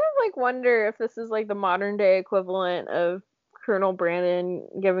 I kind of like wonder if this is like the modern day equivalent of Colonel Brandon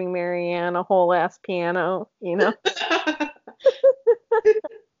giving Marianne a whole ass piano, you know?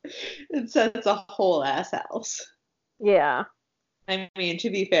 It sets a whole ass house. Yeah. I mean, to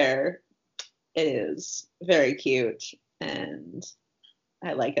be fair, it is very cute and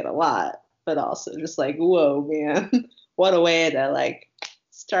I like it a lot, but also just like, whoa, man, what a way to like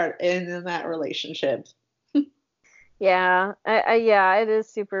start in that relationship. Yeah. Yeah, it is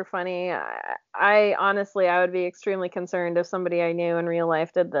super funny. I honestly I would be extremely concerned if somebody I knew in real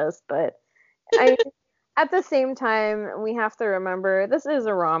life did this, but I at the same time, we have to remember this is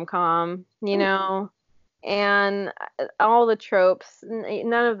a rom-com, you know? And all the tropes,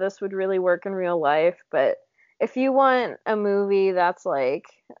 none of this would really work in real life, but if you want a movie that's like,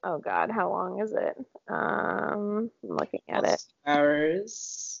 oh God, how long is it? I'm looking at it. Almost 2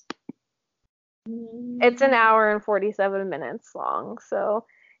 hours. It's an hour and 47 minutes long. So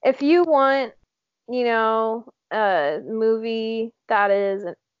if you want, a movie that is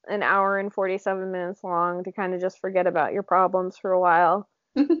an hour and 47 minutes long to kind of just forget about your problems for a while,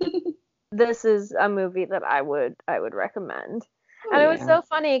 this is a movie that I would recommend. Oh And it was yeah. so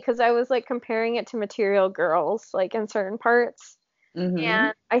funny because I was like comparing it to Material Girls, like in certain parts. Mm-hmm.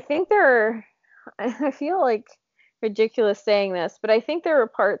 And I think I feel like ridiculous saying this, but I think there were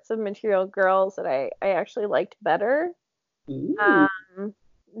parts of Material Girls that I actually liked better. Ooh. Um,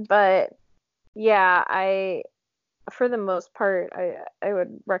 but yeah, for the most part, I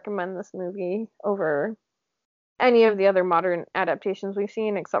would recommend this movie over any of the other modern adaptations we've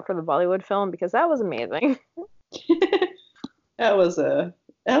seen, except for the Bollywood film, because that was amazing. That was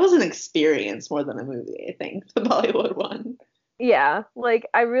an experience more than a movie, I think, the Bollywood one. Yeah, like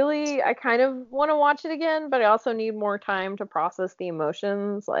I kind of want to watch it again, but I also need more time to process the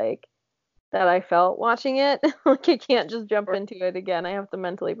emotions like that I felt watching it. Like I can't just jump into it again. I have to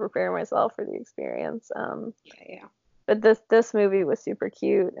mentally prepare myself for the experience. Yeah, yeah. But this movie was super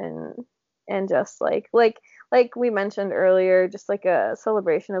cute and just like we mentioned earlier, just like a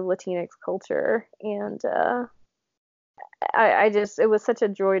celebration of Latinx culture. And I just it was such a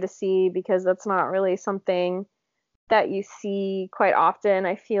joy to see because that's not really something that you see quite often.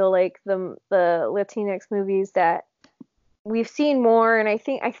 I feel like the Latinx movies that we've seen more, and I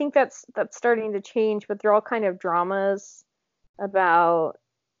think that's starting to change, but they're all kind of dramas about,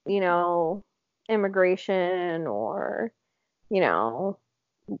 you know, immigration or, you know,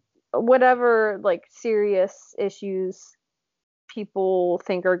 whatever like serious issues people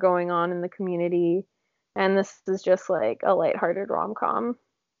think are going on in the community. And this is just like a lighthearted rom-com.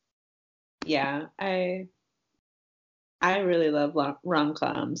 Yeah, I really love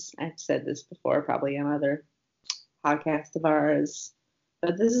rom-coms. I've said this before, probably on other podcasts of ours,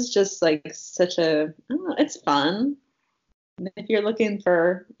 but this is just like such a, I don't know, it's fun. And if you're looking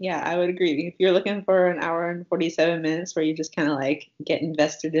for, yeah, I would agree. If you're looking for an hour and 47 minutes where you just kind of like get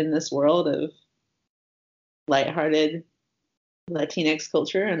invested in this world of lighthearted Latinx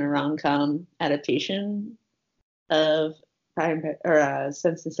culture and a rom-com adaptation of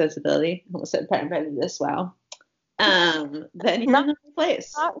Sense and Sensibility, I almost said Pride and Prejudice, wow. Then you're Not in the right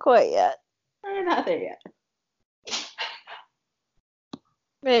place. not quite yet. We're not there yet.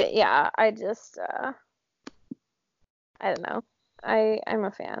 But yeah, I don't know. I'm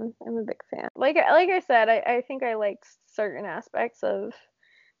a fan. I'm a big fan. Like I said, I think I liked certain aspects of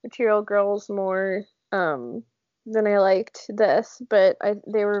Material Girls more than I liked this, but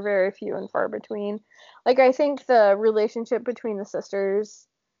they were very few and far between. Like I think the relationship between the sisters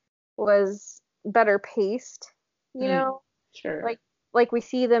was better paced, you Mm, know? sure. Like like we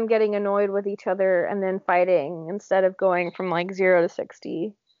see them getting annoyed with each other and then fighting instead of going from like 0 to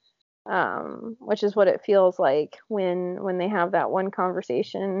 60, which is what it feels like when they have that one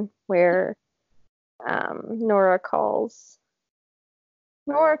conversation where Nora calls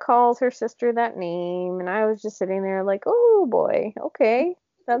her sister that name, and I was just sitting there like, oh boy, okay,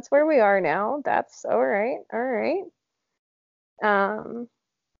 that's where we are now. That's all right, all right. Um,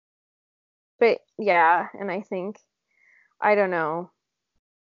 but yeah, and I think I don't know.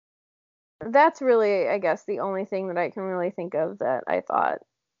 That's really, I guess, the only thing that I can really think of that I thought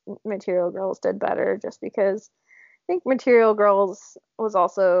Material Girls did better, just because I think Material Girls was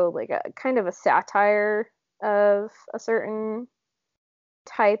also like a kind of a satire of a certain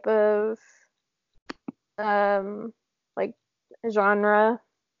type of um like genre,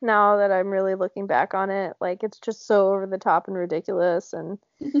 now that I'm really looking back on it. Like it's just so over the top and ridiculous. And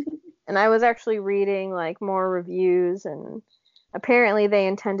I was actually reading like more reviews, and apparently they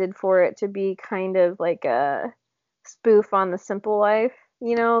intended for it to be kind of like a spoof on The Simple Life,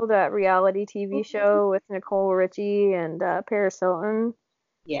 you know, that reality TV show with Nicole Richie and Paris Hilton.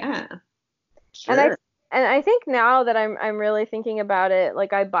 Yeah, And I sure. and I think now that I'm really thinking about it,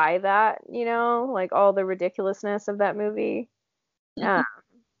 like I buy that, you know, like all the ridiculousness of that movie. Uh,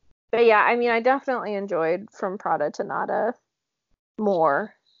 but yeah, I mean, I definitely enjoyed From Prada to Nada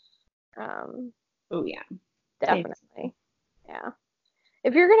more. Um, Oh yeah. Same. definitely. Yeah.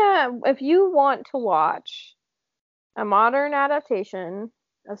 If you want to watch a modern adaptation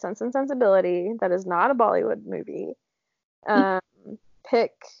of Sense and Sensibility that is not a Bollywood movie, um,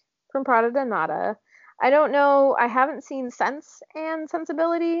 pick From Prada to Nada. I don't know. I haven't seen Sense and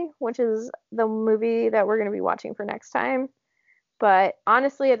Sensibility, which is the movie that we're going to be watching for next time. But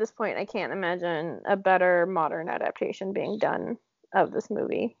honestly, at this point, I can't imagine a better modern adaptation being done of this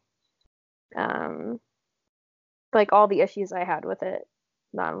movie. Um, like all the issues I had with it,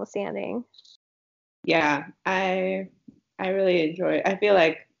 notwithstanding. Yeah, I really enjoy. I feel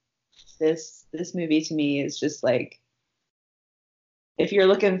like this movie to me is just like if you're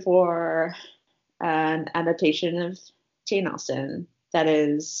looking for an adaptation of Jane Austen that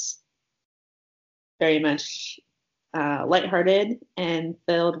is very much lighthearted and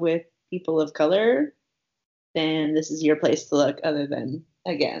filled with people of color, then this is your place to look, other than,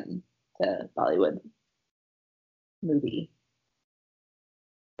 again, the Bollywood movie.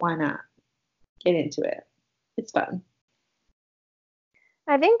 Why not? Get into it. It's fun.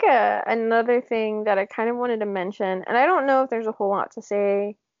 I think another thing that I kind of wanted to mention, and I don't know if there's a whole lot to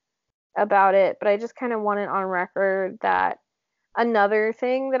say about it, but I just kind of want it on record that another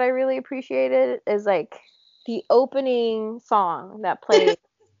thing that I really appreciated is like the opening song that played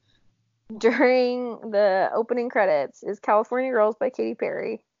during the opening credits is California Girls by Katy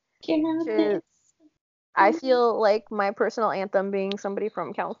Perry, which is, I feel like my personal anthem being somebody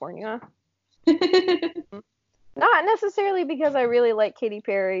from California. Not necessarily because I really like Katy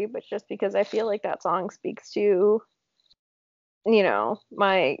Perry, but just because I feel like that song speaks to, you know,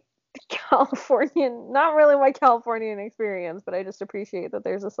 my Californian, not really my Californian experience, but I just appreciate that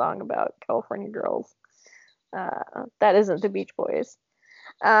there's a song about California girls. That isn't the Beach Boys.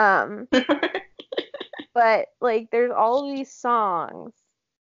 Um, but like there's all these songs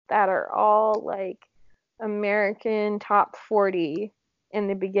that are all like American top 40 in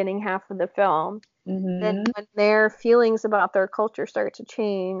the beginning half of the film. Then Hmm. when their feelings about their culture start to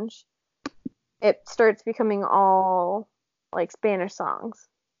change, it starts becoming all like Spanish songs.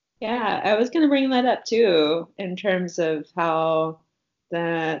 Yeah, I was gonna bring that up too, in terms of how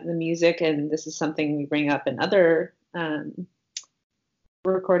the music, and this is something we bring up in other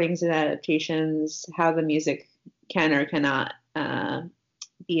recordings and adaptations, how the music can or cannot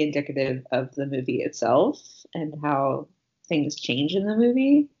be indicative of the movie itself and how things change in the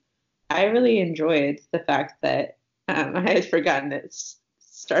movie. I really enjoyed the fact that I had forgotten it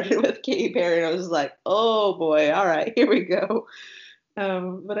started with Katy Perry, and I was like, oh boy, all right, here we go.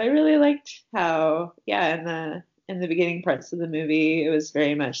 But I really liked how, yeah, in the beginning parts of the movie, it was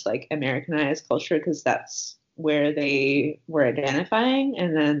very much like Americanized culture because that's where they were identifying,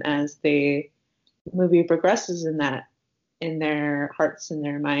 and then as the movie progresses in that, in their hearts and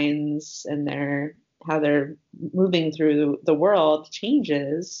their minds and their how they're moving through the world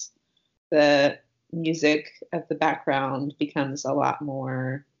changes, the music of the background becomes a lot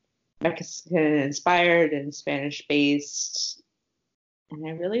more Mexican inspired and Spanish based. And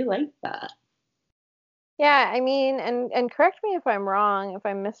I really like that. Yeah, I mean, and correct me if I'm wrong, if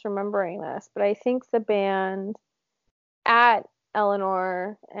I'm misremembering this, but I think the band at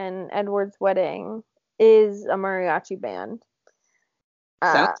Eleanor and Edward's wedding is a mariachi band.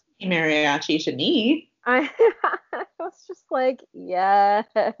 Uh, Sounds like mariachi to me. I I was just like, yes.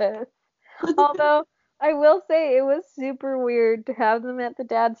 Although I will say it was super weird to have them at the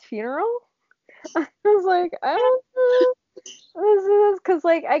dad's funeral. I was like, I don't know. This is because,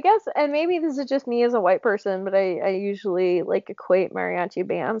 like, I guess, and maybe this is just me as a white person, but I usually like equate mariachi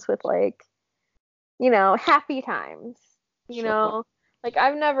bands with like, you know, happy times. You Sure. know, like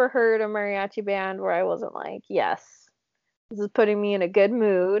I've never heard a mariachi band where I wasn't like, yes, this is putting me in a good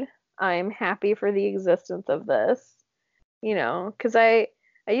mood. I'm happy for the existence of this. You know, because I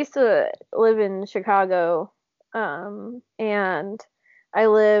used to live in Chicago, and I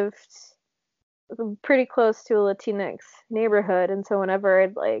lived pretty close to a Latinx neighborhood, and so whenever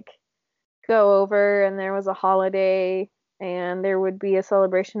I'd like go over and there was a holiday and there would be a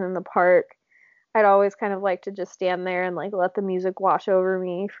celebration in the park, I'd always kind of like to just stand there and like let the music wash over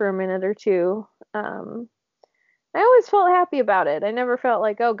me for a minute or two. I always felt happy about it. I never felt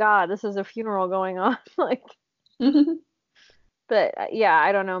like, oh God, this is a funeral going on. Like, but yeah,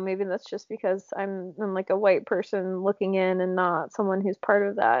 I don't know. Maybe that's just because I'm like a white person looking in and not someone who's part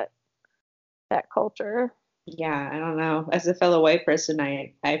of that culture. Yeah, I don't know. As a fellow white person,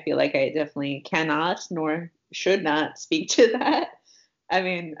 I feel like I definitely cannot nor should not speak to that. I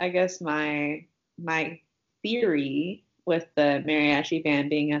mean, I guess my theory with the mariachi band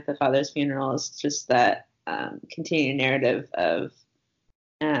being at the father's funeral is just that continued narrative of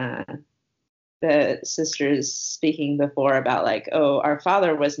uh, the sisters speaking before about like, oh, our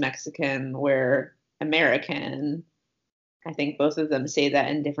father was Mexican, we're American. I think both of them say that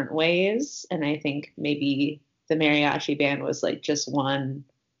in different ways, and I think maybe the mariachi band was like just one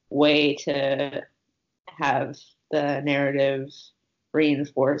way to have the narrative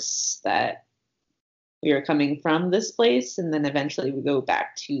reinforce that we are coming from this place, and then eventually we go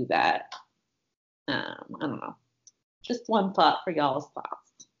back to that. I don't know. Just one thought for y'all's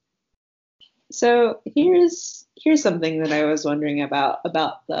thoughts. So here's something that I was wondering about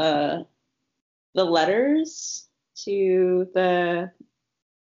the letters to the,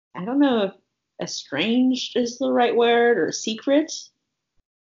 I don't know if estranged is the right word, or secret,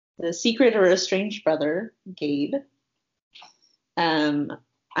 the secret or estranged brother, Gabe. Um,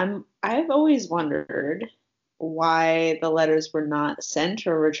 I've always wondered why the letters were not sent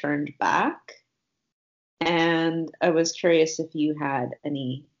or returned back. And I was curious if you had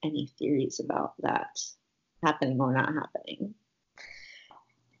any theories about that happening or not happening.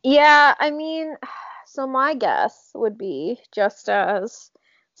 Yeah, I mean, so my guess would be just as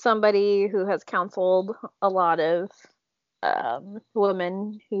somebody who has counseled a lot of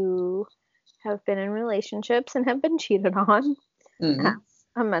women who have been in relationships and have been cheated on as Mm.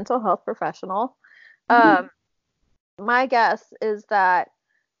 a mental health professional. Mhm. Um, my guess is that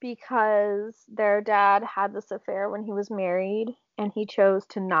because their dad had this affair when he was married and he chose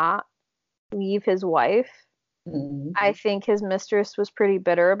to not leave his wife, Mm. I think his mistress was pretty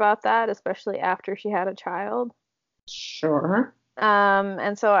bitter about that, especially after she had a child. Sure.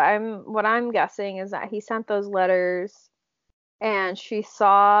 And so what I'm guessing is that he sent those letters and she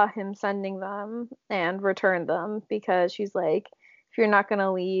saw him sending them and returned them because she's like, if you're not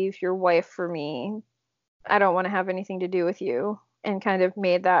gonna leave your wife for me, I don't want to have anything to do with you. And kind of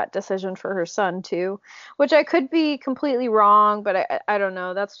made that decision for her son too, which I could be completely wrong, but I don't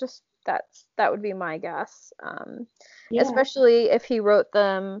know. That would be my guess. Yeah. Especially if he wrote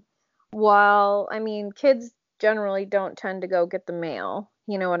them while, I mean, kids generally don't tend to go get the mail.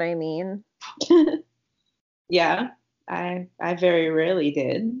 You know what I mean? Yeah. I very rarely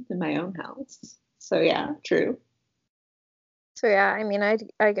did in my own house. So yeah, true. So yeah, I mean,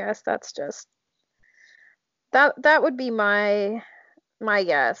 I guess that's just that would be my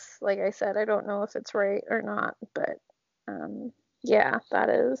guess. Like I said, I don't know if it's right or not, but yeah, that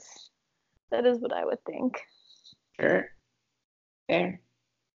is what I would think. Sure. Fair.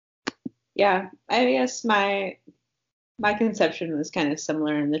 Yeah. I guess my conception was kind of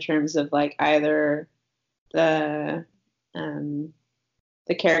similar in the terms of like either the um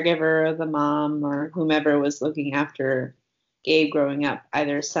the caregiver or the mom or whomever was looking after Gabe growing up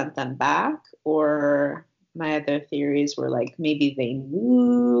either sent them back, or my other theories were like maybe they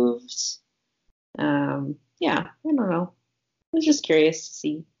moved. Yeah, I don't know. I was just curious to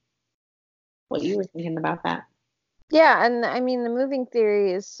see what you were thinking about that. Yeah, and I mean the moving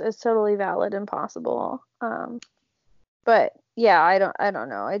theory is totally valid and possible. But yeah, I don't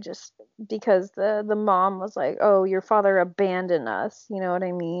know. I just because the mom was like, "Oh, your father abandoned us." You know what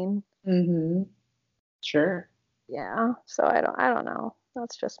I mean? Mm-hmm. Sure. Yeah. So I don't know.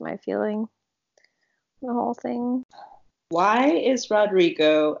 That's just my feeling. The whole thing. Why is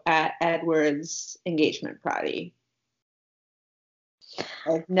Rodrigo at Edward's engagement party?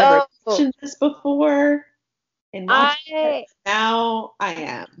 I've never Oh, questioned this before in watching it. I Now I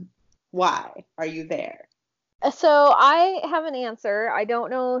am. Why are you there? so I have an answer. I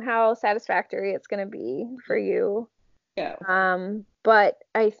don't know how satisfactory it's gonna be for you. Go. But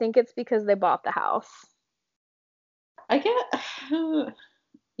I think it's because they bought the house. I get,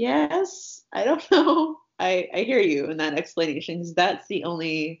 yes, I don't know. I hear you in that explanation because that's the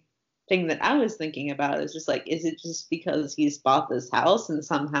only thing that I was thinking about is just like, is it just because he's bought this house and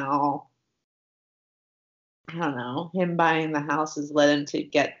somehow, I don't know, him buying the house has led him to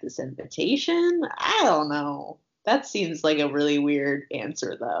get this invitation? I don't know. That seems like a really weird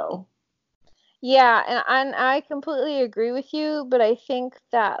answer though. Yeah, and I completely agree with you, but I think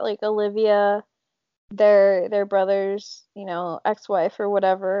that like Olivia, their brother's, ex-wife or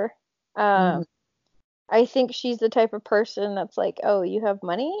whatever, um, Mhm. I think she's the type of person that's like, oh, you have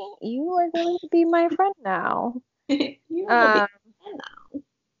money? You are going to be my friend now. You have a big Um, fan now.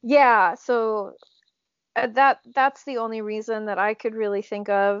 yeah, so that's the only reason that I could really think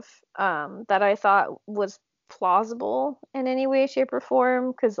of that I thought was plausible in any way, shape, or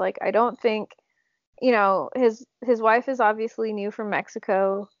form. Because like I don't think, his wife is obviously new from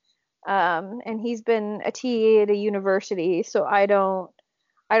Mexico, and he's been a TA at a university, so I don't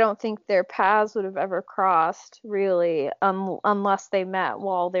think their paths would have ever crossed really unless they met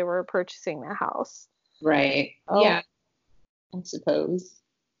while they were purchasing the house. Right. Oh, Yeah, I suppose.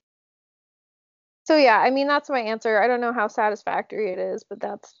 so yeah, I mean that's my answer. I don't know how satisfactory it is, but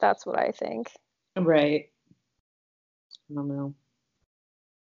that's what I think. Right. I don't know.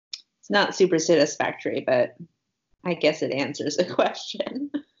 It's not super satisfactory, but I guess it answers the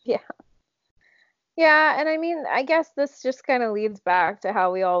question. Yeah. Yeah, and I mean, I guess this just kind of leads back to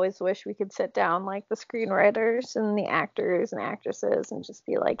how we always wish we could sit down like the screenwriters and the actors and actresses and just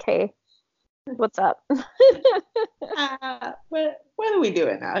be like, "Hey, what's up?" What are we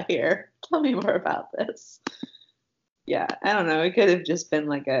doing out here? Tell me more about this. Yeah, I don't know. It could have just been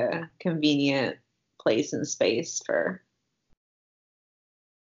like a convenient place and space for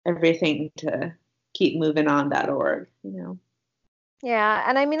everything to keep moving on.org. Yeah,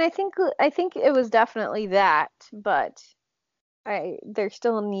 and I mean, I think it was definitely that, but I there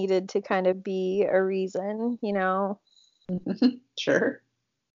still needed to kind of be a reason. Sure.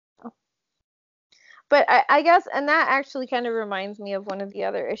 But I guess, and that actually kind of reminds me of one of the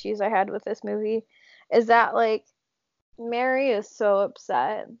other issues I had with this movie, is that like Mary is so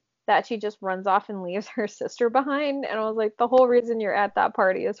upset that she just runs off and leaves her sister behind, and I was like, the whole reason you're at that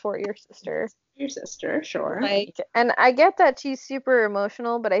party is for your sister. Your sister, sure. Like, and I get that she's super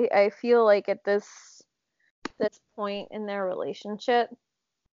emotional, but I feel like at this point in their relationship,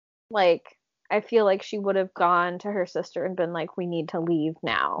 like I feel like she would have gone to her sister and been like, we need to leave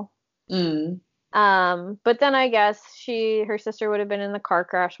now. Mm, But then I guess her sister would have been in the car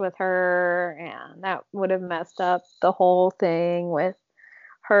crash with her, and that would have messed up the whole thing with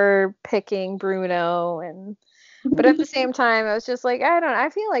her picking Bruno. But at the same time, I was just like, I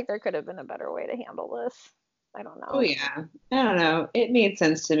feel like there could have been a better way to handle this. I don't oh know. yeah. I don't know. It made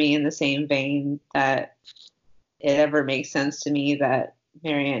sense to me in the same vein that it ever makes sense to me that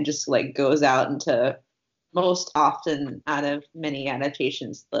Marianne just like goes out into most often out of many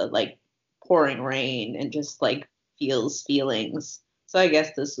adaptations the like pouring rain and just like feels feelings. So I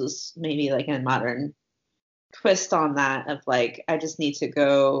guess this was maybe like a modern twist on that of like I just need to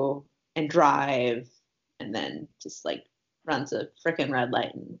go and drive and then just like runs a freaking red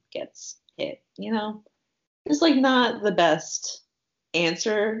light and gets hit. It's like not the best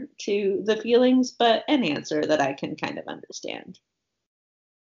answer to the feelings, but an answer that I can kind of understand.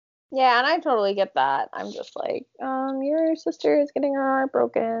 Yeah, and I totally get that. I'm just like, your sister is getting her heart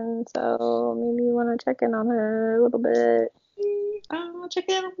broken, so maybe you want to check in on her a little bit. I'll check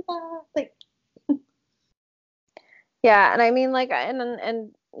in with that. Like, Yeah, and I mean, like,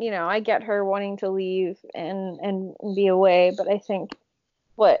 and I get her wanting to leave and be away, but I think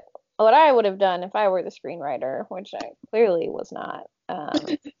what what I would have done if I were the screenwriter, which I clearly was not,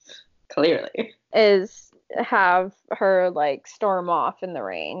 clearly. is have her like storm off in the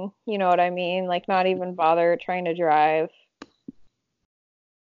rain. You know what I mean? Like, not even bother trying to drive,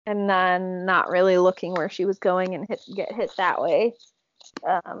 and then not really looking where she was going and get hit that way.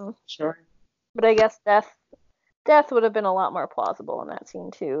 Um, Sure. but I guess death would have been a lot more plausible in that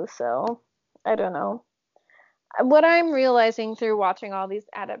scene too. So I don't know. What I'm realizing through watching all these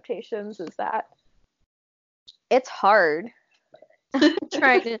adaptations is that it's hard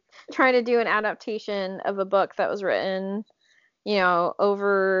trying to trying to do an adaptation of a book that was written,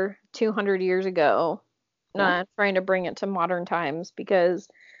 over 200 years ago, Yeah, not trying to bring it to modern times because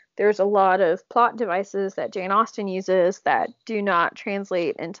there's a lot of plot devices that Jane Austen uses that do not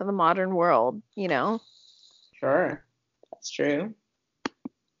translate into the modern world. sure. That's true.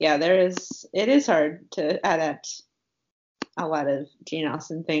 Yeah, it is hard to adapt a lot of Jane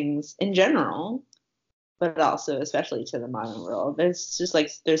Austen things in general, but also especially to the modern world. There's just like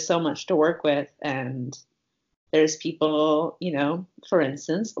there's so much to work with and there's people, for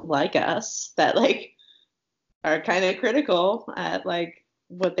instance, like us that like are kind of critical at like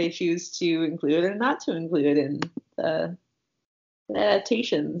what they choose to include and not to include in the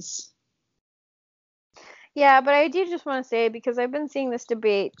adaptations. Yeah, but I do just want to say, because I've been seeing this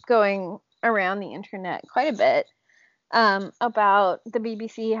debate going around the internet quite a bit, about the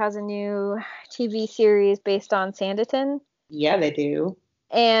BBC has a new TV series based on Sanditon, Yeah, they do.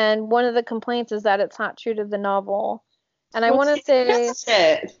 and one of the complaints is that it's not true to the novel. And I want What's to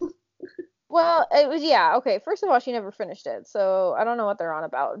say, it? Well, it was, yeah, okay. First of all, she never finished it, so I don't know what they're on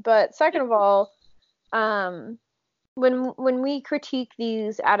about. But second of all, um, when we critique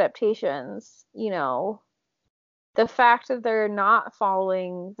these adaptations, the fact that they're not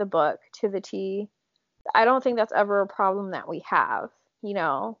following the book to the T, I don't think that's ever a problem that we have.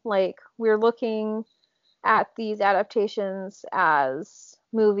 Like we're looking at these adaptations as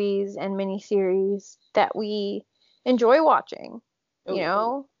movies and miniseries that we enjoy watching,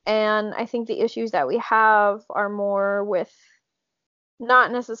 and I think the issues that we have are more with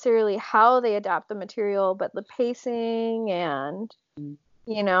not necessarily how they adapt the material, but the pacing and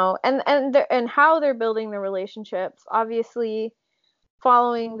and how they're building the relationships. Obviously,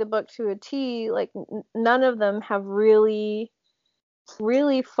 following the book to a T, like none of them have really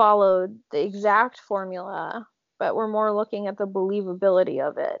followed the exact formula, but we're more looking at the believability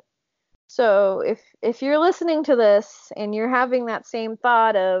of it. So if you're listening to this and you're having that same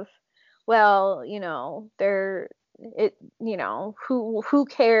thought of, well, they're it, who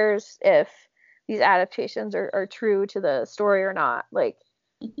cares if these adaptations are true to the story or not? Like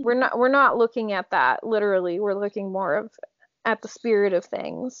we're not looking at that literally. We're looking more of at the spirit of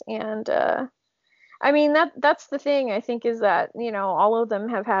things. And I mean that's the thing, I think, is that, all of them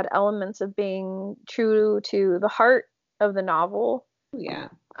have had elements of being true to the heart of the novel. Yeah.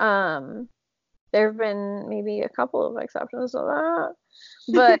 There have been maybe a couple of exceptions to that,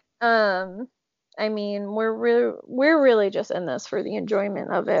 but I mean, we're really just in this for the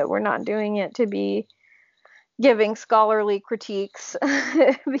enjoyment of it. We're not doing it to be giving scholarly critiques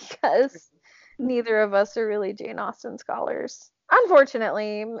because neither of us are really Jane Austen scholars.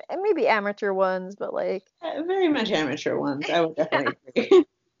 Unfortunately, and maybe amateur ones, but like Very much amateur ones. I would definitely agree.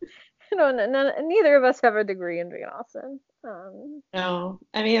 neither of us have a degree in Jane Austen. No,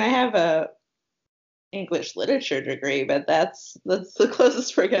 I mean I have a English literature degree, but that's the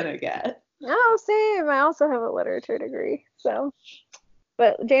closest we're gonna get. Oh, same. I also have a literature degree, so.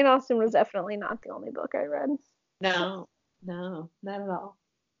 But Jane Austen was definitely not the only book I read. No, no, not at all.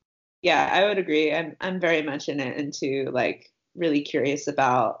 Yeah, I would agree. I'm very much into like really curious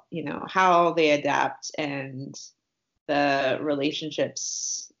about, how they adapt and the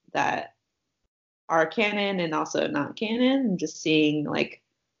relationships that are canon and also not canon, and just seeing like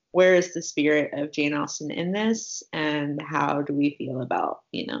where is the spirit of Jane Austen in this and how do we feel about,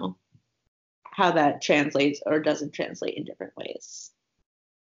 how that translates or doesn't translate in different ways.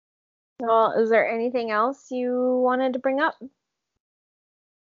 Well, is there anything else you wanted to bring up?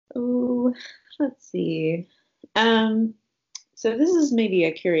 Oh, let's see. Um, so this is maybe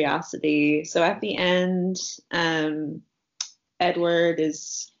a curiosity. So at the end, Edward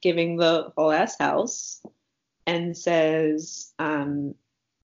is giving the whole ass house and says, oh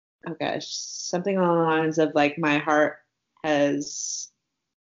gosh, something along the lines of like, my heart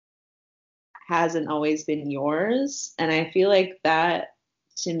hasn't always been yours. And I feel like that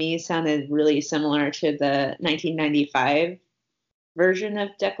to me sounded really similar to the 1995 version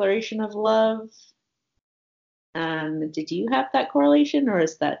of Declaration of Love. Did you have that correlation, or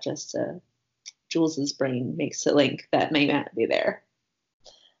is that just Jules's brain makes a link that may not be there?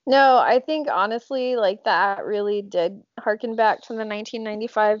 No, I think honestly, like that really did harken back to the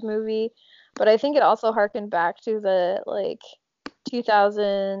 1995 movie, but I think it also harkened back to the like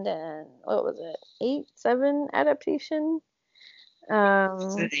 2000 and what was it, 8, 7 adaptation?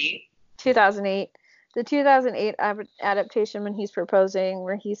 2008. The 2008 adaptation when he's proposing,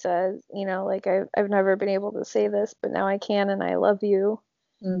 where he says, like I've never been able to say this, but now I can, and I love you.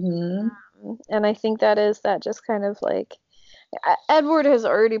 Mm-hmm. And I think that is that just kind of like Edward has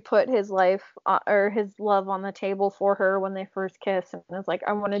already put his life or his love on the table for her when they first kiss, and is like,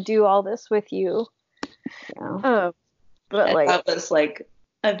 I want to do all this with you. Yeah. But like, that was like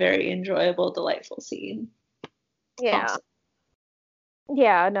a very enjoyable, delightful scene. yeah. Also.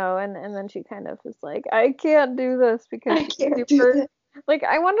 Yeah, no, and then she kind of is like, I can't do this because I she's can't super. do that. Like,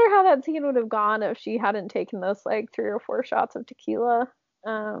 I wonder how that scene would have gone if she hadn't taken those like 3 or 4 shots of tequila.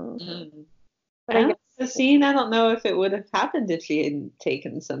 But I guess The scene, I don't know if it would have happened if she hadn't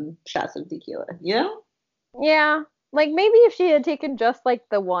taken some shots of tequila, yeah, like maybe if she had taken just like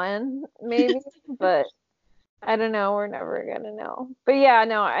the one, maybe, but I don't know. We're never gonna know. But yeah,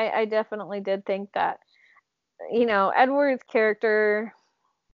 no, I definitely did think that, Edward's character,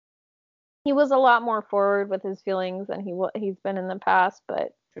 he was a lot more forward with his feelings than he's been in the past.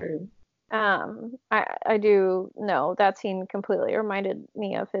 But True. I do know that scene completely reminded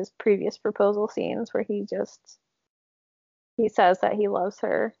me of his previous proposal scenes where he says that he loves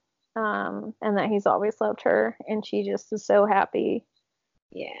her, and that he's always loved her, and she just is so happy.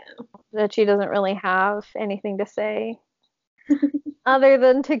 Yeah. That she doesn't really have anything to say. other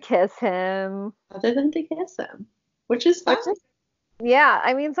than to kiss him. Other than to kiss him, which is fine. Which is, yeah,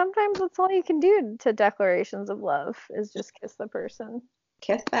 I mean, sometimes that's all you can do to declarations of love is just kiss the person.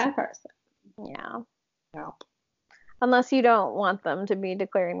 Kiss that person. Yeah. Yep. Unless you don't want them to be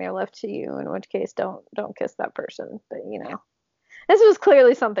declaring their love to you, in which case don't kiss that person. But Yeah. this was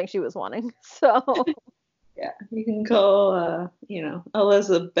clearly something she was wanting. So Yeah. You can call,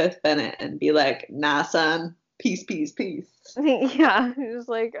 Elizabeth Bennet and be like, nah, son, peace, peace, peace. yeah, he was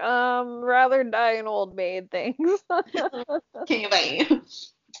like, rather die an old maid, thanks. King of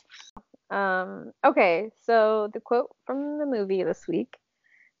Bam. Okay, so the quote from the movie this week,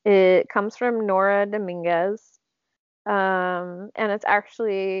 it comes from Nora Dominguez. And it's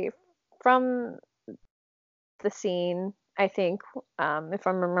actually from the scene, I think, if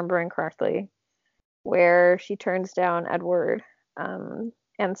I'm remembering correctly, where she turns down Edward, and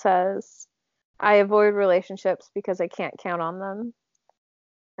says, I avoid relationships because I can't count on them.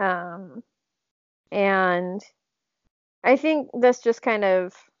 Um, and I think this just kind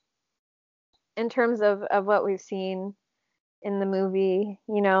of, in terms of what we've seen in the movie,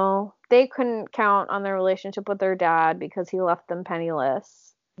 they couldn't count on their relationship with their dad because he left them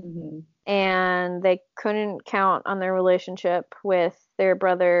penniless. Mm-hmm. And they couldn't count on their relationship with their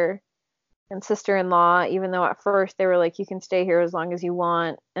brother and sister-in-law, even though at first they were like, you can stay here as long as you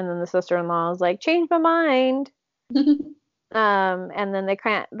want. And then the sister-in-law was like, change my mind. And then they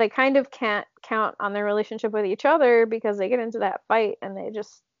kind of can't count on their relationship with each other because they get into that fight and they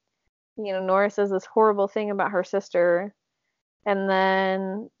just, Nora says this horrible thing about her sister. And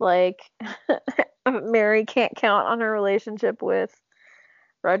then like Mary can't count on her relationship with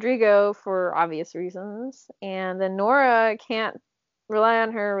Rodrigo for obvious reasons. And then Nora can't rely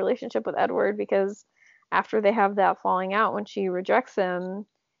on her relationship with Edward because after they have that falling out when she rejects him,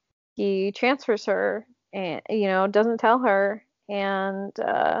 he transfers her and, doesn't tell her. And,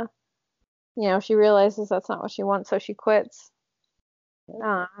 she realizes that's not what she wants, so she quits.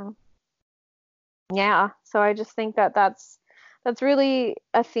 Um, yeah, so I just think that that's really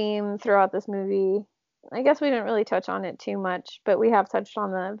a theme throughout this movie. I guess we didn't really touch on it too much, but we have touched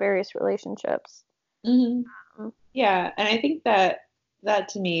on the various relationships. hmm Um, Yeah, and I think that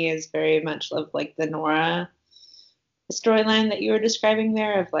to me is very much of like the Nora storyline that you were describing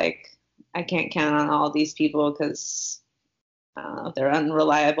there of like I can't count on all these people because they're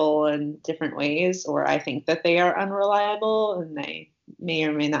unreliable in different ways, or I think that they are unreliable and they may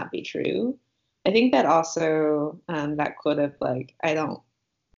or may not be true. I think that also that quote of like I don't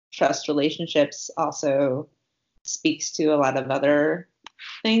trust relationships also speaks to a lot of other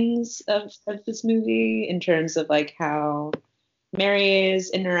things of this movie in terms of like how Mary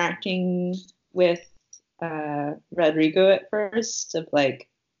is interacting with Rodrigo at first of like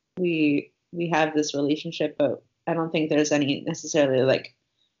we have this relationship, but I don't think there's any necessarily like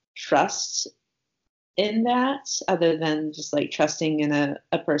trust in that other than just like trusting in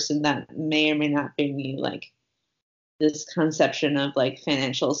a person that may or may not bring you like this conception of like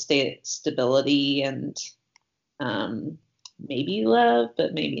financial state stability and um, maybe love,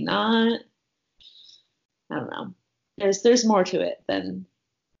 but maybe not. I don't know. There's more to it than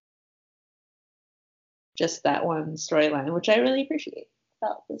just that one storyline, which I really appreciate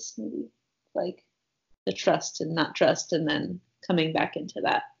about this movie. Like the trust and not trust, and then coming back into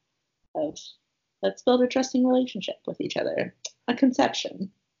that of let's build a trusting relationship with each other. A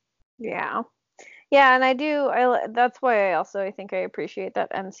conception. yeah. Yeah, and that's why I think I appreciate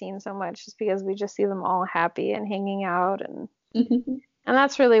that end scene so much, just because we just see them all happy and hanging out, and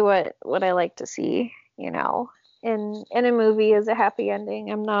that's really what I like to see, in a movie is a happy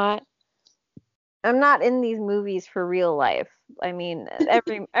ending. I'm not in these movies for real life. I mean,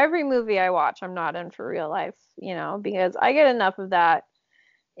 every movie I watch, I'm not in for real life, because I get enough of that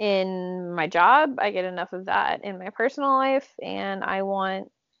in my job, I get enough of that in my personal life, and I want,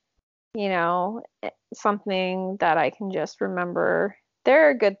 something that I can just remember. There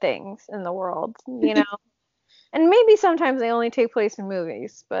are good things in the world, and maybe sometimes they only take place in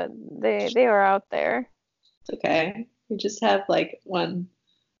movies, but they are out there. It's okay. We just have like one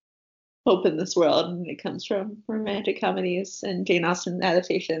hope in this world, and it comes from romantic comedies and Jane Austen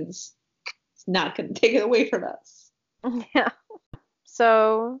adaptations. It's not going to take it away from us. Yeah.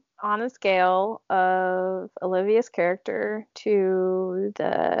 So, on a scale of Olivia's character to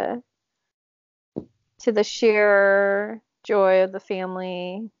the sheer joy of the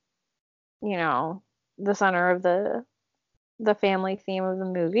family, you know, the center of the family theme of the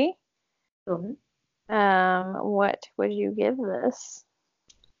movie, Sure. what would you give this?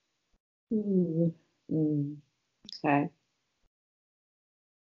 Ooh. Okay.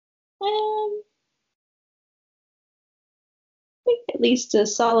 Um, think at least a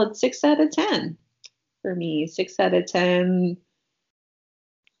solid 6 out of 10 for me. 6 out of 10.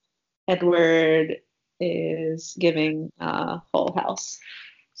 Edward is giving Full House.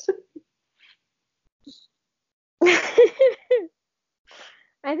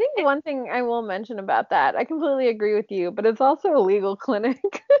 I think one thing I will mention about that, I completely agree with you, but it's also a legal clinic.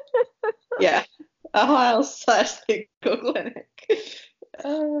 Yeah, a house / legal clinic.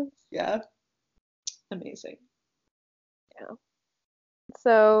 Yeah, amazing. Yeah.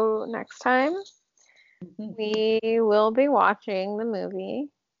 So next time we will be watching the movie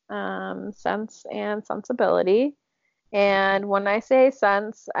Sense and Sensibility. And when I say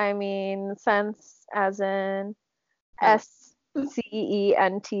sense, I mean sense as in SCENTS.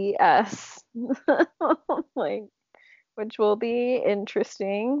 Like, which will be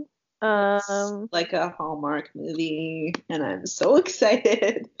interesting. It's like a Hallmark movie, and I'm so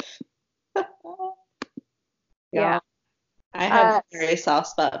excited. Yeah. I have a very soft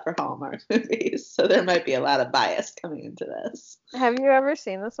spot for Hallmark movies, so there might be a lot of bias coming into this. Have you ever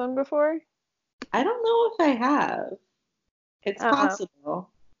seen this one before? I don't know if I have. It's possible.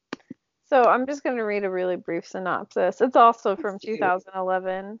 So I'm just going to read a really brief synopsis. It's also from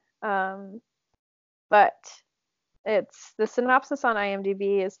 2011, but it's the synopsis on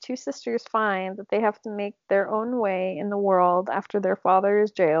IMDb is two sisters find that they have to make their own way in the world after their father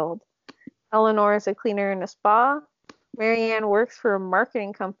is jailed. Eleanor is a cleaner in a spa. Marianne works for a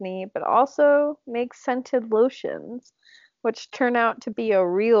marketing company, but also makes scented lotions, which turn out to be a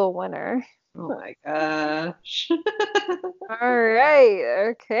real winner. Oh my gosh. All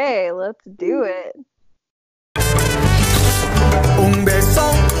right, okay, let's do it.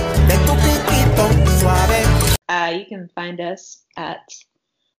 You can find us at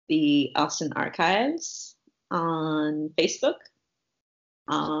the Austin Archives on Facebook,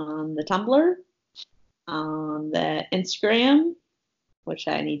 on the Tumblr, on the Instagram, which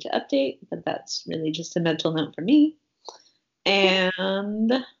I need to update, but that's really just a mental note for me.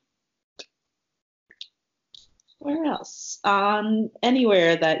 And where else?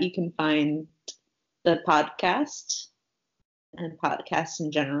 Anywhere that you can find the podcast and podcasts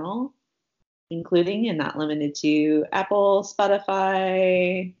in general, including and not limited to Apple,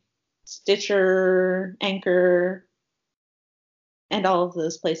 Spotify, Stitcher, Anchor, and all of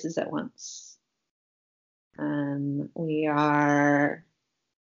those places at once. We are,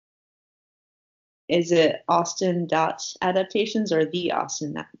 is it Austin.adaptations or the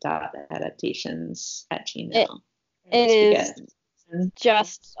Austin.adaptations at Gmail? It is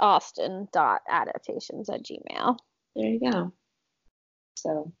just Austin.adaptations at Gmail. There you go.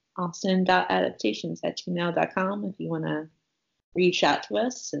 So Austin.adaptations@gmail.com if you want to reach out to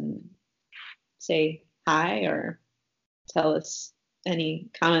us and say hi or tell us any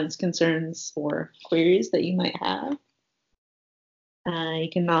comments, concerns, or queries that you might have. You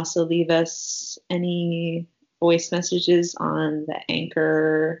can also leave us any voice messages on the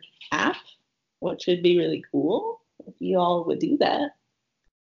Anchor app, which would be really cool if you all would do that.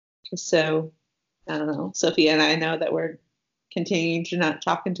 So, I don't know, Sophia and I know that we're continuing to not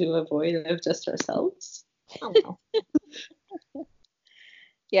talk into a void of just ourselves. I don't know.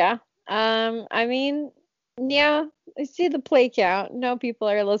 Yeah. I mean, yeah, I see the play count. No people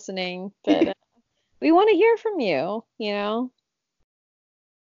are listening, but we want to hear from you, you know?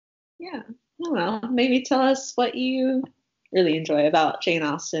 Yeah. I don't know. Maybe tell us what you really enjoy about Jane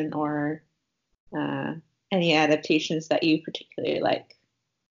Austen or any adaptations that you particularly like.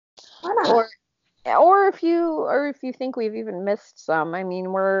 Or if you think we've even missed some. I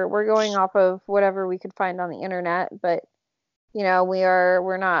mean, we're going off of whatever we could find on the internet, but you know,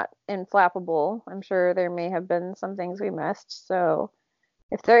 we're not inflappable. I'm sure there may have been some things we missed. So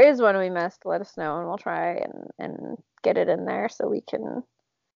if there is one we missed, let us know and we'll try and get it in there so we can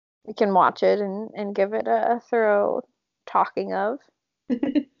watch it and give it a thorough talking of.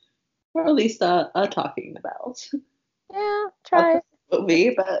 Or at least a talking about. Yeah, try.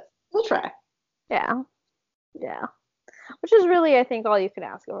 Movie, but we'll try. Yeah. Yeah. Which is really, I think, all you can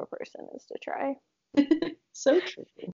ask of a person is to try. So true.